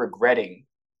really regretting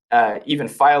even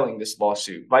filing this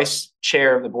lawsuit. Vice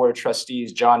Chair of the Board of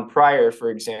Trustees, John Pryor, for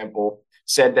example,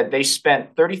 said that they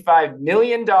spent $35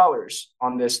 million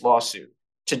on this lawsuit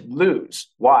to lose.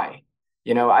 Why?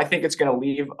 I think it's going to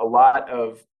leave a lot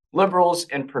of liberals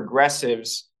and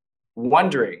progressives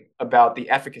wondering about the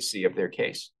efficacy of their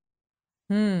case.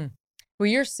 Well,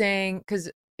 you're saying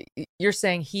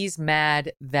he's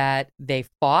mad that they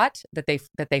fought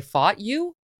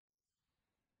you?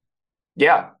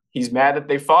 Yeah, he's mad that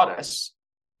they fought us.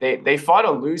 They fought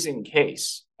a losing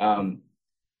case.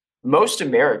 Most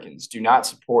Americans do not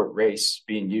support race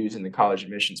being used in the college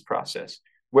admissions process.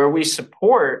 Where we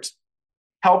support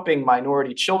helping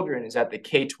minority children is at the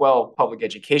K-12 public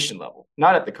education level,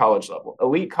 not at the college level.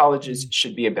 Elite colleges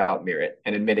should be about merit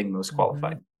and admitting most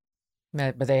qualified.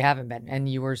 But they haven't been. And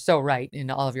you were so right in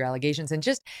all of your allegations. And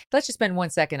let's just spend 1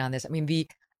 second on this. I mean, the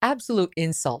absolute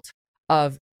insult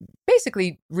of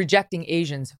basically rejecting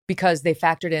Asians because they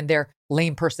factored in their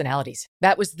lame personalities.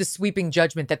 That was the sweeping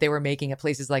judgment that they were making at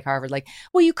places like Harvard. Like,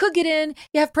 well, you could get in,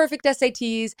 you have perfect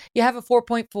SATs, you have a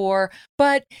 4.4,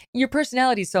 but your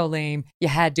personality is so lame, you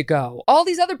had to go. All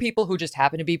these other people who just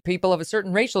happen to be people of a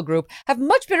certain racial group have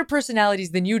much better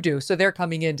personalities than you do. So they're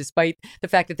coming in despite the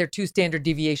fact that they're 2 standard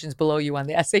deviations below you on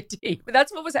the SAT. But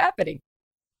that's what was happening.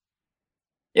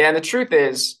 Yeah, and the truth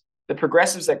is, the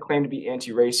progressives that claim to be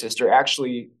anti-racist are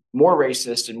actually more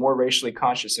racist and more racially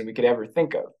conscious than we could ever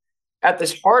think of. At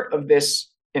the heart of this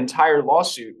entire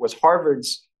lawsuit was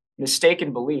Harvard's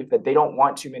mistaken belief that they don't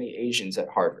want too many Asians at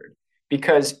Harvard.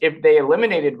 Because if they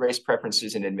eliminated race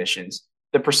preferences in admissions,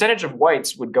 the percentage of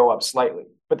whites would go up slightly,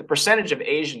 but the percentage of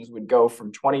Asians would go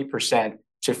from 20%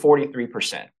 to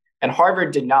 43%. And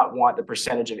Harvard did not want the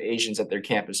percentage of Asians at their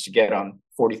campus to get on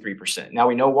 43%. Now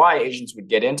we know why Asians would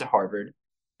get into Harvard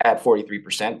at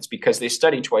 43%. It's because they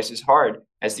study twice as hard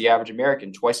as the average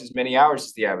American, twice as many hours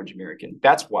as the average American.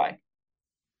 That's why.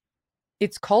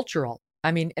 It's cultural.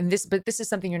 I mean, but this is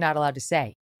something you're not allowed to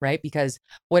say, right? Because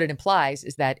what it implies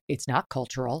is that it's not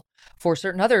cultural for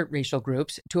certain other racial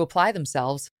groups to apply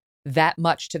themselves that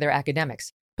much to their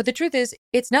academics. But the truth is,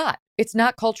 it's not. It's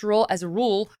not cultural as a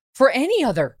rule for any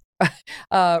other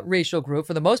racial group,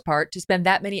 for the most part, to spend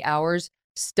that many hours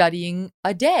studying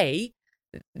a day.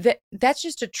 That's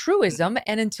just a truism.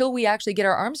 And until we actually get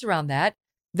our arms around that,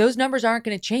 those numbers aren't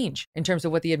going to change in terms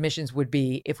of what the admissions would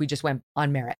be if we just went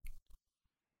on merit.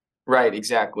 Right,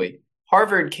 exactly.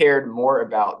 Harvard cared more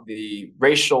about the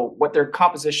what their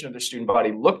composition of their student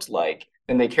body looked like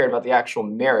than they cared about the actual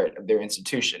merit of their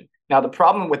institution. Now, the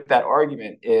problem with that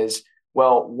argument is,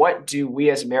 well, what do we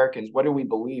as Americans, what do we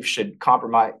believe should could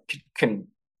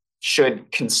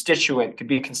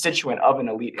be constituent of an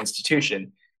elite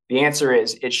institution? The answer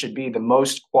is it should be the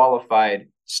most qualified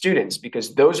students,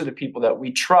 because those are the people that we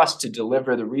trust to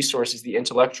deliver the resources, the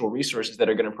intellectual resources that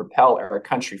are going to propel our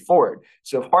country forward.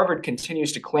 So if Harvard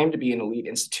continues to claim to be an elite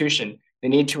institution, they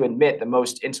need to admit the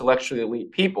most intellectually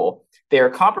elite people. They are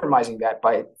compromising that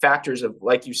by factors of,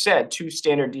 like you said, 2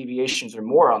 standard deviations or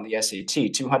more on the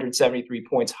SAT, 273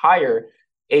 points higher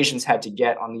Asians had to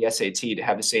get on the SAT to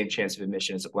have the same chance of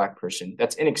admission as a Black person.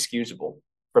 That's inexcusable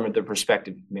from the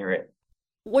perspective of merit.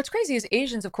 What's crazy is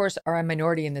Asians, of course, are a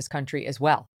minority in this country as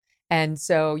well. And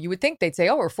so you would think they'd say,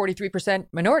 oh, we're 43%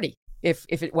 minority if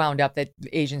it wound up that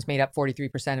Asians made up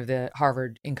 43% of the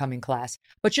Harvard incoming class.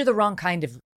 But you're the wrong kind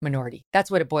of minority. That's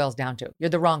what it boils down to.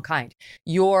 You're the wrong kind.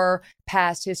 Your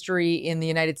past history in the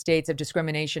United States of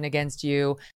discrimination against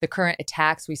you, the current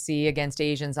attacks we see against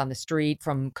Asians on the street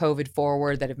from COVID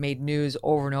forward that have made news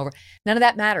over and over, none of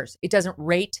that matters. It doesn't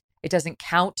rate. It doesn't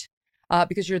count.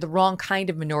 Because you're the wrong kind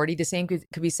of minority. The same could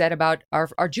be said about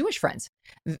our Jewish friends,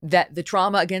 that the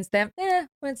trauma against them, well,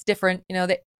 it's different,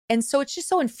 and so it's just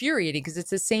so infuriating because it's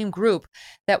the same group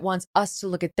that wants us to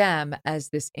look at them as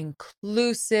this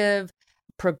inclusive,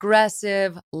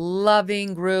 progressive,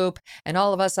 loving group. And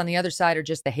all of us on the other side are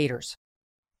just the haters.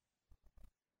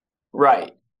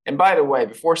 Right. And by the way,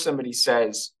 before somebody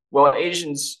says, well,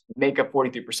 Asians make up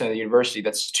 43% of the university,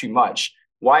 that's too much.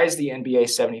 Why is the NBA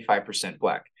 75%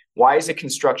 Black? Why is the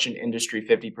construction industry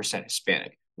 50%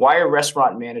 Hispanic? Why are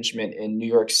restaurant management in New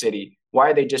York City, why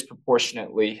are they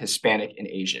disproportionately Hispanic and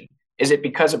Asian? Is it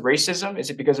because of racism? Is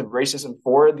it because of racism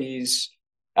for these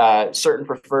certain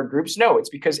preferred groups? No, it's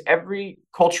because every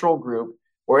cultural group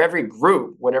or every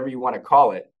group, whatever you want to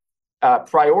call it,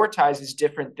 prioritizes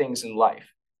different things in life.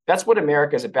 That's what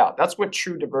America is about. That's what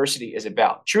true diversity is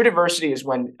about. True diversity is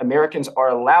when Americans are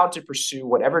allowed to pursue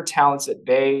whatever talents that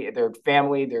their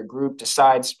family, their group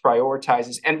decides,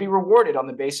 prioritizes, and be rewarded on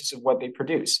the basis of what they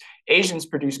produce. Asians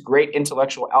produce great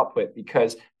intellectual output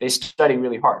because they study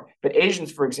really hard. But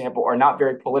Asians, for example, are not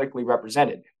very politically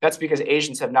represented. That's because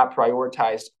Asians have not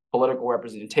prioritized political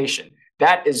representation.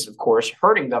 That is, of course,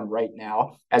 hurting them right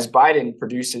now as Biden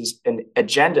produces an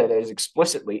agenda that is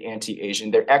explicitly anti-Asian.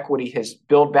 Their his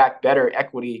Build Back Better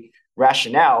equity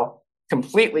rationale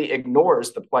completely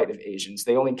ignores the plight of Asians.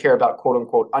 They only care about, quote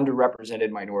unquote, underrepresented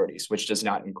minorities, which does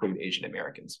not include Asian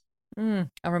Americans. I'm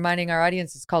reminding our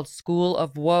audience, it's called School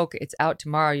of Woke. It's out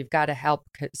tomorrow. You've got to help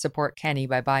support Kenny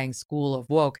by buying School of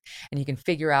Woke, and you can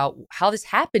figure out how this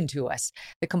happened to us,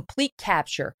 the complete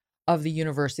capture of the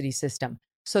university system.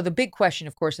 So the big question,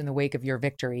 of course, in the wake of your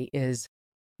victory is,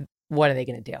 what are they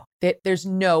going to do? There's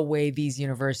no way these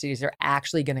universities are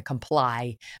actually going to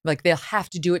comply. Like, they'll have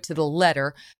to do it to the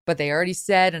letter, but they already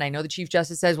said, and I know the Chief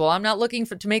Justice says, well, I'm not looking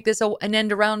to make this an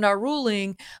end around our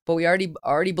ruling, but we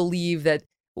already believe that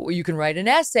You can write an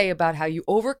essay about how you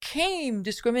overcame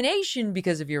discrimination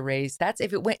because of your race. That's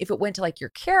if it went to like your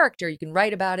character, you can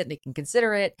write about it and they can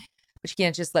consider it, but you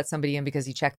can't just let somebody in because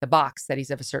he checked the box that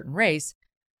he's of a certain race.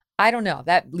 I don't know.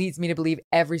 That leads me to believe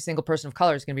every single person of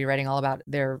color is going to be writing all about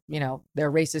their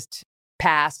racist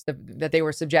past that they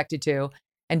were subjected to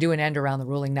and do an end around the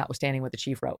ruling, notwithstanding what the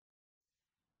chief wrote.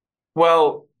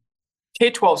 Well,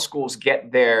 K-12 schools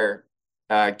get their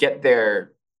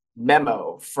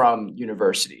memo from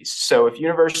universities. So if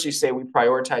universities say we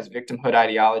prioritize victimhood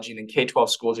ideology, then K-12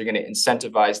 schools are going to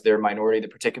incentivize their minority,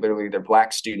 particularly their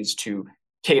Black students, to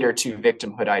cater to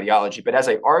victimhood ideology. But as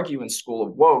I argue in School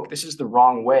of Woke, this is the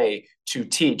wrong way to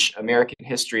teach American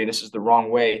history, and this is the wrong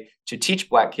way to teach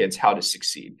Black kids how to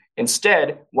succeed.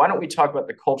 Instead, why don't we talk about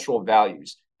the cultural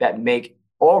values that make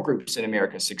all groups in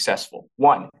America successful?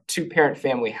 1, 2-parent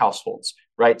family households,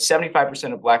 right?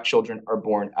 75% of Black children are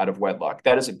born out of wedlock.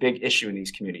 That is a big issue in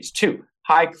these communities. 2,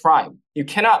 high crime. You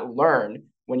cannot learn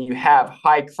when you have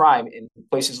high crime in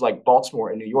places like Baltimore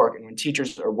and New York, and when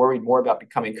teachers are worried more about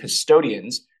becoming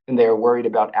custodians than they are worried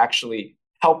about actually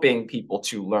helping people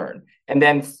to learn. And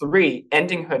then 3,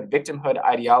 ending victimhood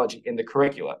ideology in the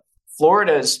curricula.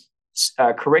 Florida's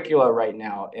curricula right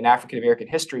now in African American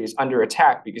history is under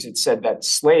attack because it said that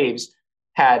slaves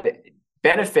had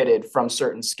benefited from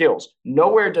certain skills.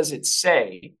 Nowhere does it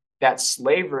say that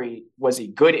slavery was a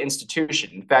good institution.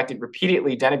 In fact, it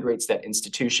repeatedly denigrates that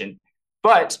institution.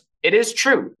 But it is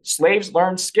true. Slaves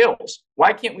learned skills.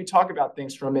 Why can't we talk about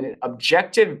things from an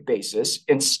objective basis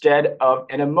instead of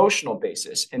an emotional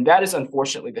basis? And that is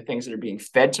unfortunately the things that are being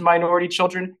fed to minority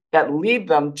children that lead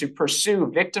them to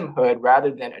pursue victimhood rather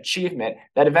than achievement,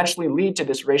 that eventually lead to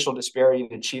this racial disparity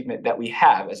in achievement that we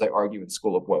have, as I argue in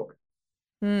School of Woke.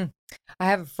 I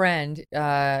have a friend,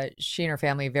 she and her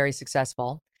family are very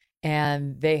successful,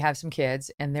 and they have some kids,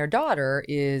 and their daughter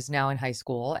is now in high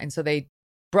school. And so they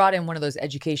brought in one of those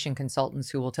education consultants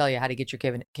who will tell you how to get your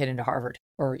kid into Harvard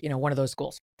or, one of those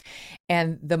schools.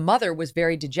 And the mother was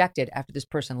very dejected after this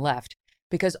person left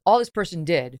because all this person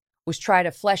did was try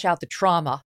to flesh out the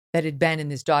trauma that had been in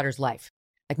his daughter's life.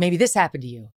 Like, maybe this happened to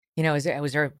you.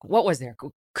 What was there?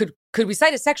 Could we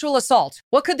cite a sexual assault?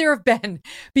 What could there have been?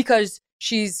 Because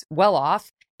she's well off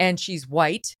and she's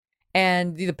white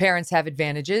and the parents have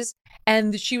advantages.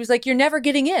 And she was like, you're never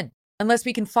getting in unless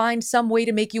we can find some way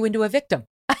to make you into a victim.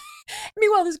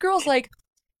 Meanwhile, this girl's like,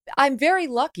 I'm very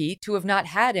lucky to have not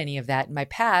had any of that in my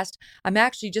past. I'm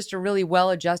actually just a really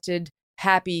well-adjusted,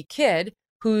 happy kid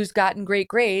who's gotten great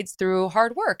grades through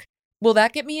hard work. Will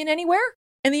that get me in anywhere?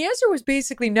 And the answer was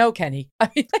basically no, Kenny. I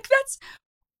mean, like, that's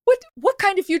what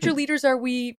kind of future leaders are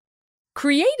we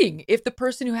creating if the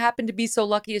person who happened to be so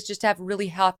lucky as just to have a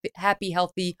really happy,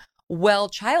 healthy, well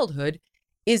childhood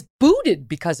is booted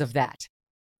because of that?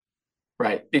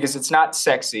 Right, because it's not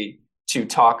sexy to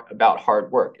talk about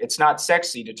hard work. It's not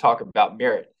sexy to talk about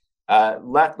merit. The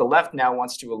left now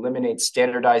wants to eliminate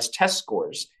standardized test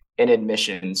scores in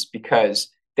admissions because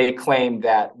they claim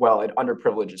that, well, it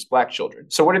underprivileges Black children.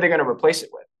 So what are they going to replace it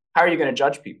with? How are you going to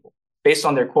judge people? Based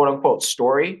on their quote unquote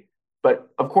story? But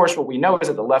of course, what we know is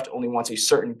that the left only wants a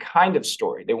certain kind of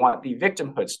story. They want the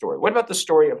victimhood story. What about the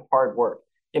story of hard work?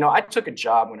 I took a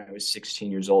job when I was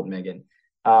 16 years old, Megan.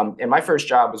 And my first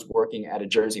job was working at a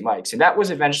Jersey Mike's. And that was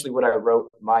eventually what I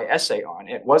wrote my essay on.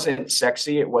 It wasn't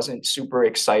sexy. It wasn't super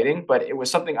exciting, but it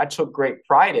was something I took great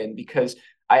pride in because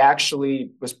I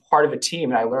actually was part of a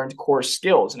team and I learned core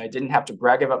skills and I didn't have to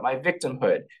brag about my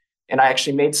victimhood. And I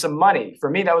actually made some money. For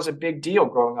me, that was a big deal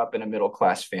growing up in a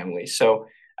middle-class family. So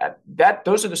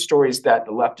those are the stories that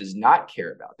the left does not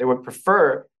care about. They would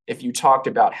prefer if you talked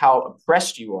about how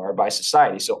oppressed you are by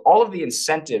society. So all of the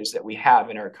incentives that we have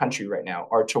in our country right now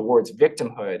are towards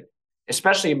victimhood,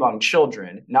 especially among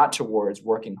children, not towards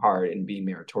working hard and being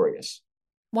meritorious.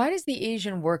 Why does the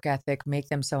Asian work ethic make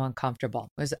them so uncomfortable?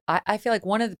 Because I feel like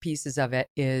one of the pieces of it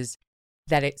is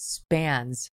that it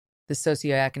spans the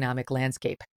socioeconomic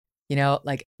landscape.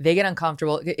 Like, they get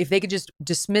uncomfortable. If they could just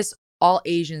dismiss all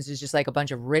Asians as just like a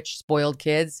bunch of rich, spoiled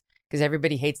kids because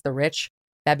everybody hates the rich,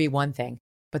 that'd be one thing.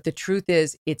 But the truth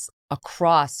is, it's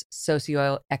across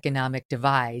socioeconomic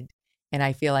divide. And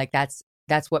I feel like that's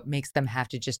what makes them have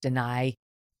to just deny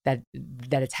that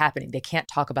it's happening. They can't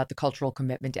talk about the cultural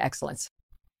commitment to excellence.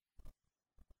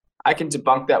 I can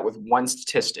debunk that with one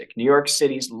statistic. New York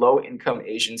City's low-income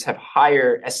Asians have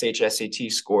higher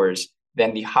SAT scores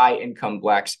than the high-income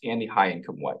Blacks and the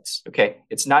high-income whites, okay?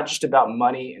 It's not just about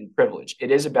money and privilege.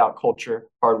 It is about culture,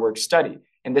 hard work, study.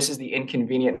 And this is the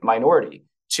inconvenient minority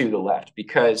to the left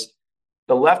because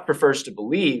the left prefers to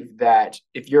believe that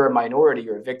if you're a minority,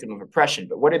 you're a victim of oppression.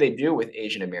 But what do they do with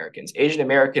Asian Americans? Asian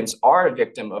Americans are a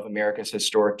victim of America's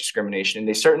historic discrimination, and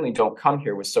they certainly don't come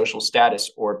here with social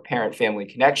status or parent-family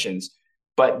connections,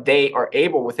 but they are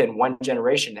able within one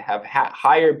generation to have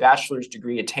higher bachelor's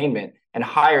degree attainment and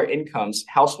higher incomes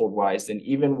household-wise than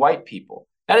even white people.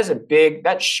 That is a big,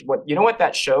 you know what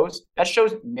that shows? That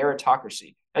shows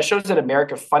meritocracy. That shows that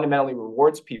America fundamentally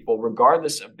rewards people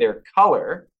regardless of their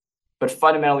color, but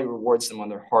fundamentally rewards them on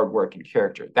their hard work and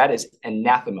character. That is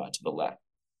anathema to the left.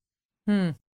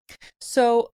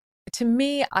 So to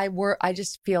me, I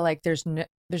just feel like there's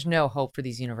no hope for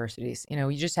these universities. You know,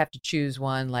 you just have to choose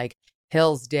one like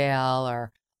Hillsdale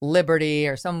or Liberty,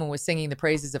 or someone was singing the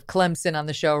praises of Clemson on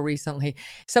the show recently,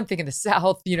 something in the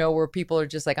South, you know, where people are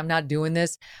just like, I'm not doing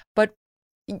this. But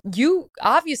you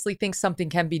obviously think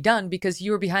something can be done because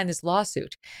you were behind this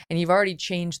lawsuit and you've already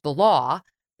changed the law.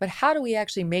 But how do we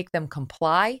actually make them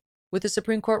comply with the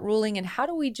Supreme Court ruling? And how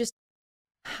do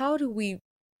we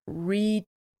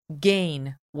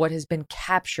regain what has been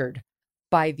captured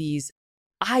by these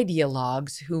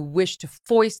ideologues who wish to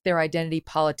foist their identity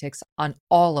politics on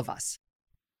all of us?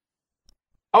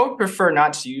 I would prefer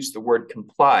not to use the word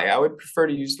comply. I would prefer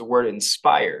to use the word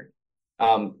inspire.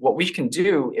 What we can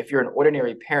do if you're an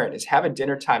ordinary parent is have a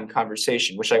dinner time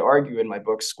conversation, which I argue in my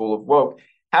book, School of Woke.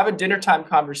 Have a dinner time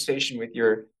conversation with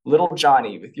your little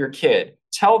Johnny, with your kid.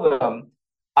 Tell them,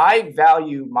 I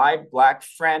value my Black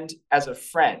friend as a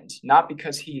friend, not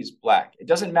because he's Black. It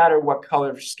doesn't matter what color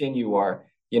of skin you are.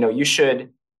 You know, you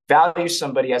should value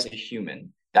somebody as a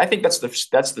human. I think that's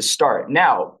the start.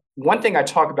 Now, one thing I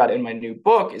talk about in my new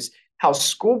book is how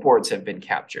school boards have been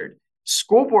captured.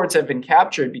 School boards have been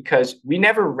captured because we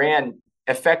never ran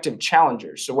effective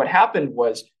challengers. So what happened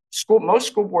was most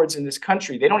school boards in this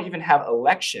country, they don't even have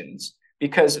elections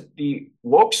because the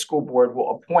woke school board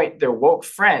will appoint their woke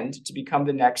friend to become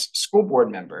the next school board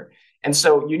member. And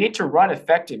so you need to run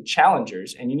effective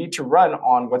challengers and you need to run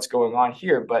on what's going on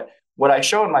here. But what I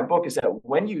show in my book is that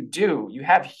when you do, you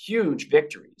have huge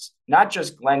victories, not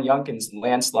just Glenn Youngkin's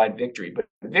landslide victory, but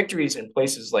victories in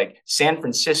places like San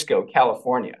Francisco,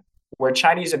 California, where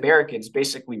Chinese Americans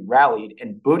basically rallied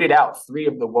and booted out 3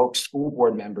 of the woke school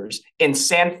board members in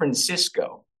San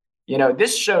Francisco. You know,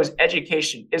 this shows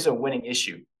education is a winning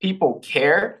issue. People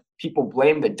care. People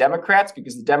blame the Democrats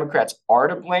because the Democrats are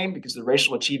to blame because the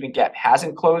racial achievement gap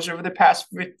hasn't closed over the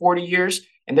past 40 years.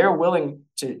 And they're willing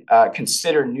to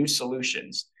consider new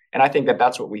solutions. And I think that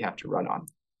that's what we have to run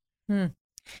on.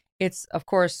 It's, of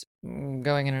course,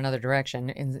 going in another direction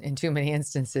in too many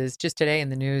instances. Just today in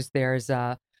the news, there's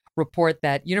a report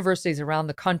that universities around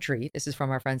the country, this is from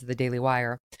our friends at the Daily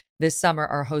Wire, this summer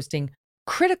are hosting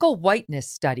critical whiteness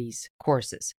studies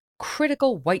courses, where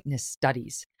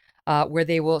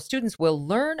students will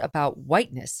learn about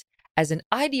whiteness as an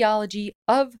ideology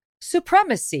of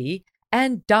supremacy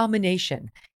and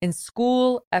domination in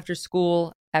school after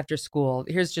school after school.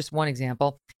 Here's just one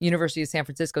example. University of San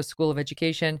Francisco School of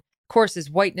Education courses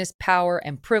Whiteness, Power,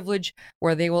 and Privilege,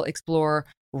 where they will explore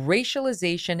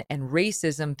racialization and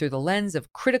racism through the lens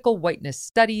of critical whiteness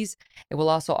studies. It will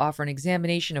also offer an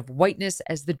examination of whiteness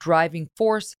as the driving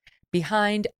force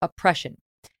behind oppression.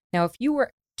 Now, if you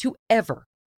were to ever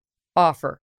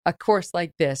offer a course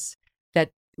like this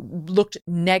that looked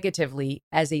negatively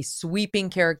as a sweeping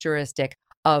characteristic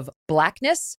of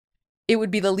Blackness, it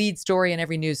would be the lead story in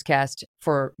every newscast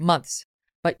for months.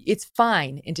 But it's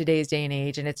fine in today's day and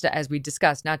age, and it's, as we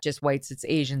discussed, not just whites, it's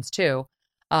Asians too,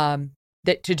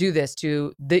 that to do this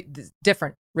to the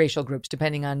different racial groups,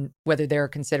 depending on whether they're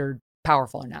considered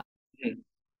powerful or not.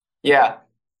 Yeah.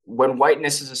 When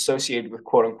whiteness is associated with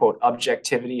quote unquote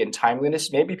objectivity and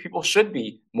timeliness, maybe people should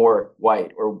be more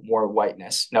white or more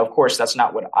whiteness. Now, of course, that's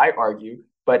not what I argue,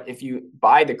 but if you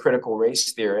buy the critical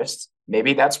race theorists,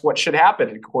 maybe that's what should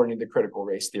happen according to the critical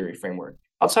race theory framework.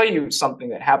 I'll tell you something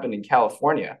that happened in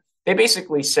California. They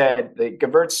basically said the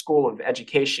Gavert School of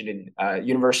Education in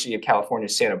University of California,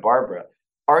 Santa Barbara,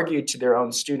 argued to their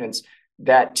own students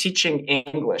that teaching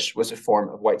English was a form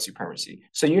of white supremacy.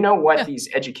 So you know what these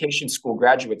education school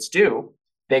graduates do?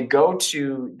 They go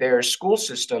to their school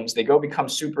systems, they go become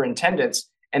superintendents,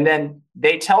 and then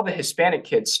they tell the Hispanic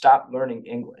kids, stop learning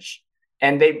English.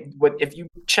 And if you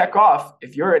check off,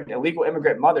 if you're an illegal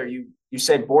immigrant mother, you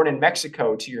say born in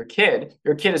Mexico to your kid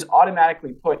is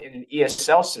automatically put in an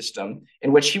ESL system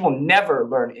in which he will never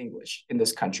learn English in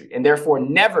this country and therefore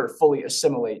never fully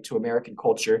assimilate to American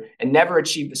culture and never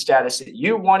achieve the status that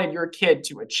you wanted your kid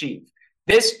to achieve.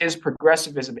 This is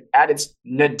progressivism at its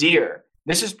nadir.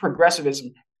 This is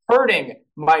progressivism hurting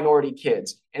minority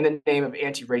kids in the name of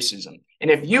anti-racism. And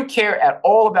if you care at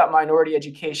all about minority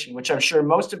education, which I'm sure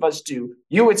most of us do,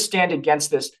 you would stand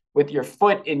against this with your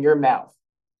foot in your mouth.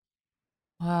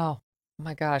 Wow. Oh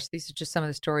my gosh. These are just some of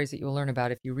the stories that you'll learn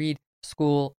about if you read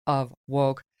School of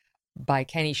Woke by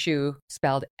Kenny Xu,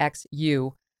 spelled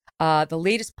XU. The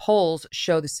latest polls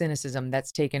show the cynicism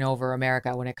that's taken over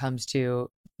America when it comes to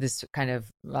this kind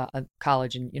of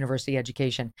college and university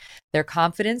education. Their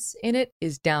confidence in it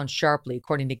is down sharply,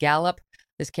 according to Gallup.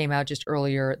 This came out just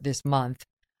earlier this month,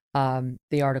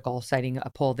 the article citing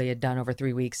a poll they had done over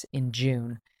 3 weeks in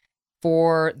June.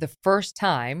 For the first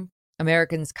time,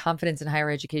 Americans' confidence in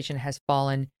higher education has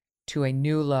fallen to a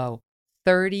new low,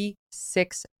 36%,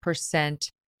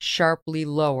 sharply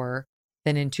lower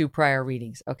than in two prior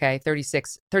readings. Okay,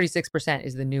 36%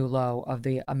 is the new low of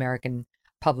the American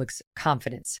public's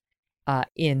confidence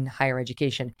in higher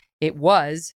education. It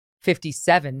was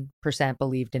 57%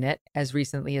 believed in it as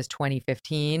recently as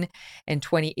 2015. In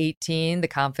 2018, the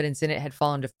confidence in it had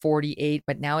fallen to 48%,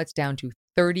 but now it's down to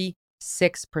 36%,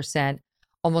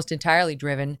 almost entirely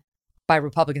driven by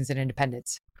Republicans and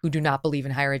independents who do not believe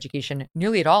in higher education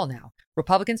nearly at all now.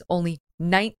 Republicans, only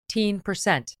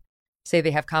 19% say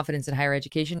they have confidence in higher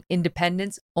education.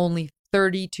 Independents, only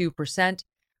 32%.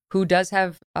 Who does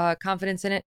have confidence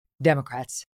in it?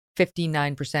 Democrats,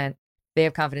 59%. They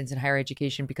have confidence in higher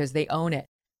education because they own it.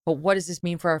 But what does this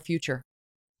mean for our future?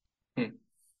 Well,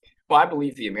 I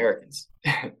believe the Americans.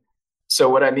 So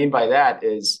what I mean by that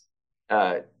is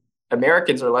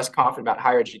Americans are less confident about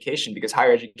higher education because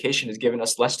higher education has given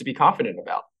us less to be confident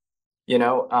about.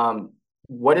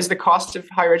 What is the cost of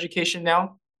higher education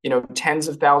now? Tens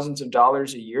of thousands of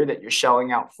dollars a year that you're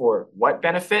shelling out for what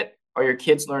benefit? Are your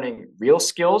kids learning real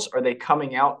skills? Are they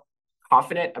coming out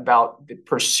confident about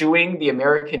pursuing the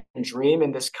American dream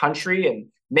in this country and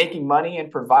making money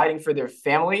and providing for their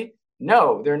family?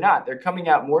 No, they're not. They're coming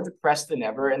out more depressed than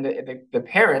ever. And the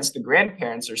parents, the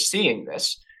grandparents are seeing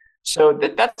this. So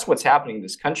that's what's happening in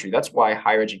this country. That's why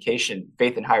higher education,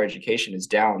 faith in higher education is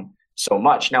down so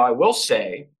much. Now, I will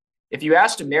say, if you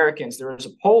asked Americans, there was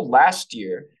a poll last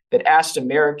year that asked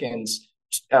Americans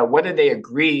whether they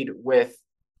agreed with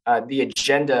the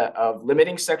agenda of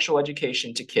limiting sexual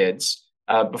education to kids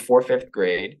before fifth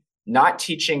grade, not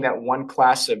teaching that one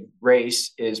class of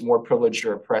race is more privileged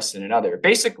or oppressed than another.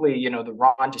 Basically, the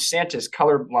Ron DeSantis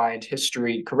colorblind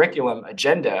history curriculum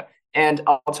agenda. And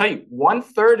I'll tell you,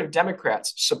 1/3 of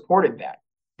Democrats supported that.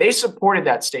 They supported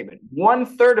that statement.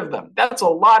 1/3 of them. That's a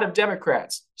lot of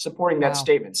Democrats supporting that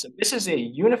statement. So this is a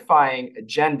unifying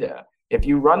agenda. If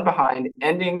you run behind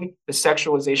ending the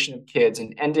sexualization of kids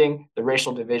and ending the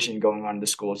racial division going on in the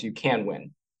schools, you can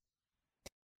win.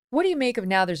 What do you make of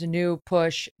now there's a new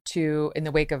push to, in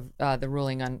the wake of the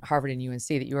ruling on Harvard and UNC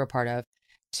that you were a part of,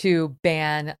 to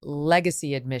ban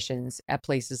legacy admissions at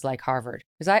places like Harvard?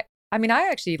 Because I mean, I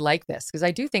actually like this because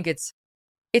I do think it's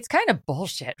kind of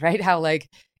bullshit, right? How like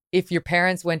if your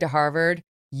parents went to Harvard,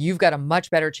 you've got a much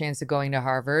better chance of going to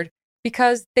Harvard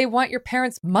because they want your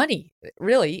parents' money,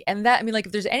 really. And that, I mean, like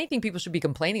if there's anything people should be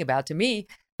complaining about, to me,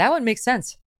 that one makes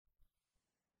sense.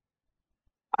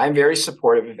 I'm very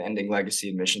supportive of ending legacy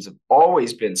admissions. I've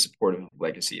always been supportive of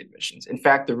legacy admissions. In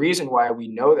fact, the reason why we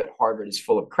know that Harvard is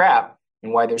full of crap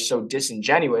and why they're so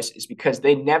disingenuous is because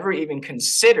they never even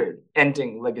considered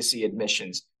ending legacy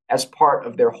admissions as part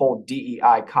of their whole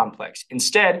DEI complex.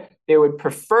 Instead, they would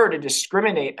prefer to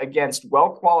discriminate against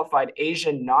well-qualified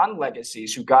Asian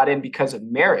non-legacies who got in because of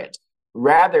merit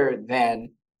rather than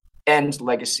end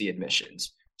legacy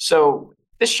admissions. So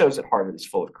this shows that Harvard is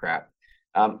full of crap.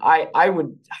 I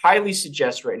would highly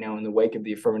suggest right now in the wake of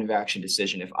the affirmative action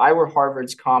decision, if I were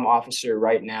Harvard's comm officer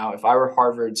right now, if I were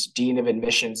Harvard's dean of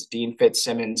admissions, Dean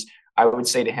Fitzsimmons, I would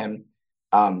say to him,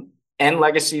 end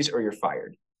legacies or you're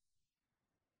fired.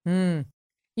 You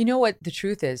know what the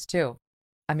truth is, too?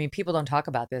 I mean, people don't talk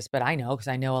about this, but I know because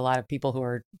I know a lot of people who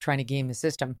are trying to game the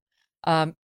system.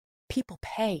 People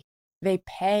pay. They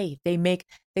pay.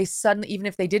 They suddenly, even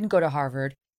if they didn't go to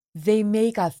Harvard, they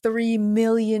make a $3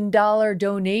 million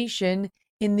donation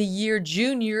in the year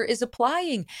junior is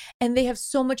applying. And they have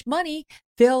so much money,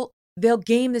 they'll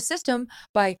game the system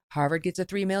by Harvard gets a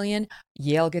 $3 million,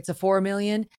 Yale gets a $4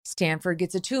 million, Stanford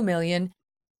gets a $2 million.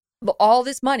 All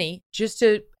this money just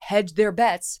to hedge their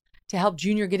bets to help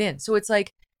junior get in. So it's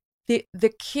like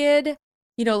the kid,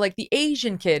 like the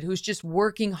Asian kid who's just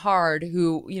working hard,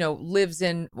 who, lives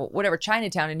in whatever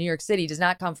Chinatown in New York City, does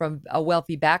not come from a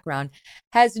wealthy background,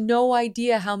 has no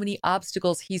idea how many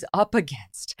obstacles he's up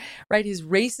against, right? His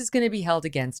race is going to be held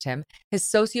against him. His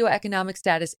socioeconomic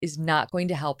status is not going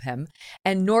to help him.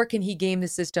 And nor can he game the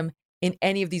system in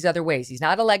any of these other ways. He's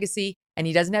not a legacy and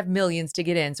he doesn't have millions to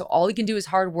get in. So all he can do is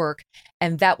hard work,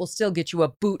 and that will still get you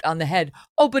a boot on the head.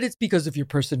 Oh, but it's because of your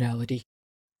personality.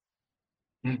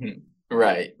 Mm-hmm.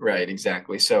 Right,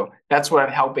 exactly. So that's what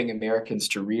I'm helping Americans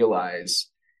to realize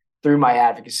through my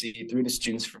advocacy, through the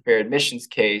Students for Fair Admissions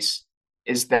case,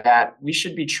 is that we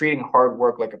should be treating hard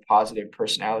work like a positive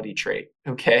personality trait.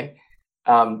 Okay.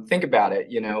 Think about it.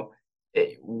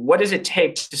 What does it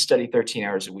take to study 13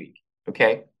 hours a week?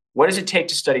 Okay. What does it take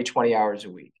to study 20 hours a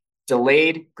week?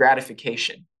 Delayed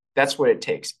gratification. That's what it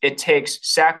takes. It takes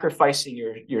sacrificing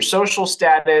your social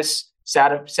status,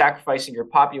 sacrificing your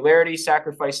popularity,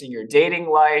 sacrificing your dating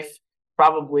life,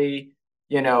 probably,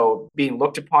 being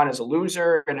looked upon as a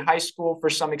loser in high school for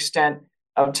some extent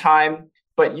of time.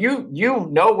 But you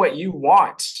know what you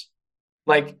want.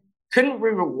 Like, couldn't we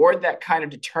reward that kind of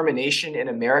determination in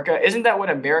America? Isn't that what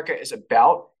America is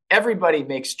about? Everybody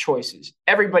makes choices.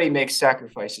 Everybody makes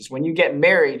sacrifices. When you get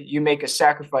married, you make a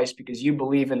sacrifice because you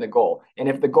believe in the goal. And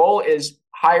if the goal is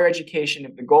higher education,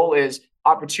 if the goal is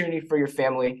opportunity for your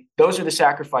family, those are the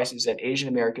sacrifices that Asian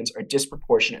Americans are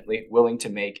disproportionately willing to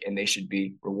make, and they should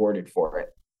be rewarded for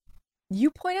it.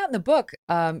 You point out in the book,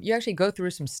 you actually go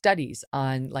through some studies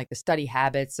on like the study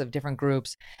habits of different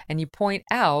groups. And you point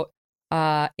out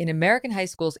in American high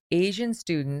schools, Asian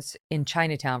students in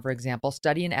Chinatown, for example,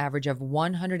 study an average of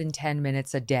 110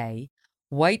 minutes a day.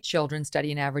 White children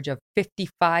study an average of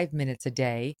 55 minutes a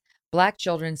day. Black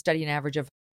children study an average of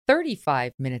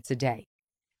 35 minutes a day.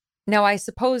 Now, I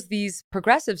suppose these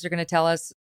progressives are going to tell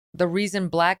us the reason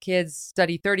Black kids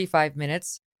study 35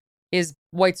 minutes is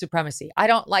white supremacy. I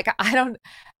don't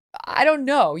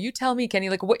know. You tell me, Kenny,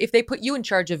 like, what, if they put you in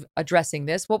charge of addressing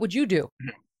this, what would you do?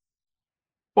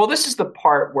 Well, this is the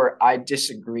part where I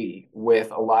disagree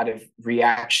with a lot of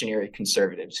reactionary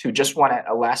conservatives who just want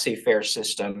a laissez-faire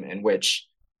system in which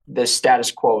the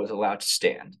status quo is allowed to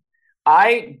stand.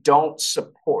 I don't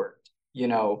support,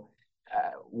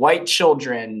 white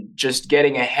children just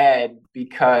getting ahead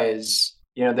because,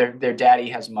 their daddy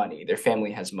has money, their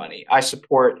family has money. I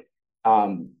support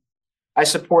a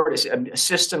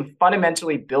system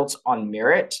fundamentally built on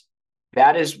merit.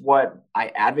 That is what I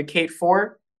advocate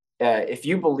for. If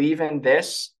you believe in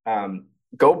this,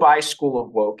 go buy School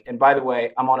of Woke. And by the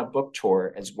way, I'm on a book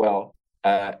tour as well.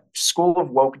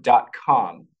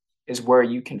 Schoolofwoke.com is where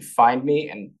you can find me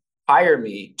and hire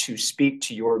me to speak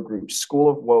to your group.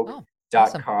 Schoolofwoke.com.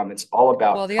 Awesome. It's all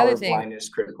about color blindness,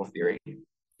 critical theory.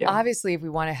 Yeah. Obviously, if we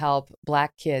want to help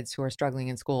Black kids who are struggling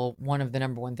in school, one of the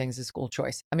number one things is school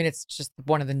choice. I mean, it's just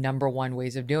one of the number one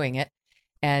ways of doing it.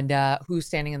 And who's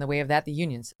standing in the way of that? The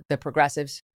unions, the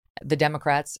progressives, the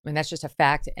Democrats. I mean, that's just a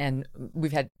fact. And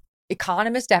we've had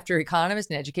economist after economist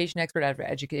and education expert after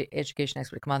education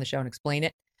expert come on the show and explain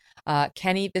it.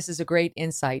 Kenny, this is a great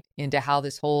insight into how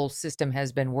this whole system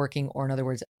has been working, or in other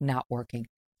words, not working.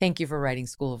 Thank you for writing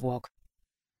School of Woke.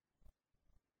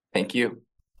 Thank you.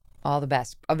 All the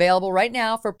best. Available right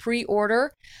now for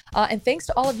pre-order. And thanks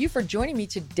to all of you for joining me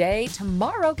today.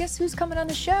 Tomorrow, guess who's coming on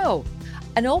the show?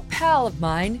 An old pal of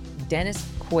mine, Dennis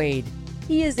Quaid.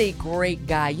 He is a great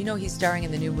guy. He's starring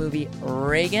in the new movie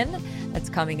Reagan that's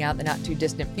coming out in the not too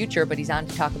distant future, but he's on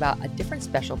to talk about a different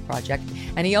special project.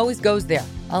 And he always goes there.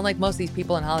 Unlike most of these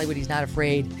people in Hollywood, he's not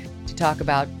afraid to talk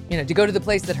about, to go to the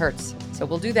place that hurts. So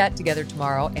we'll do that together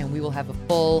tomorrow, and we will have a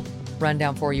full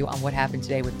rundown for you on what happened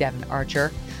today with Devin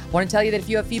Archer. I want to tell you that if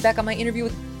you have feedback on my interview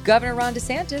with Governor Ron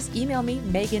DeSantis, email me,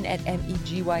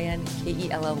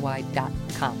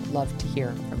 Megan@MEGYNKELLY.com. Love to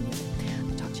hear from you.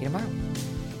 I'll talk to you tomorrow.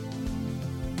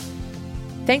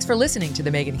 Thanks for listening to The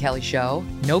Megyn Kelly Show.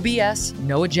 No BS,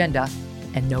 no agenda,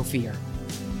 and no fear.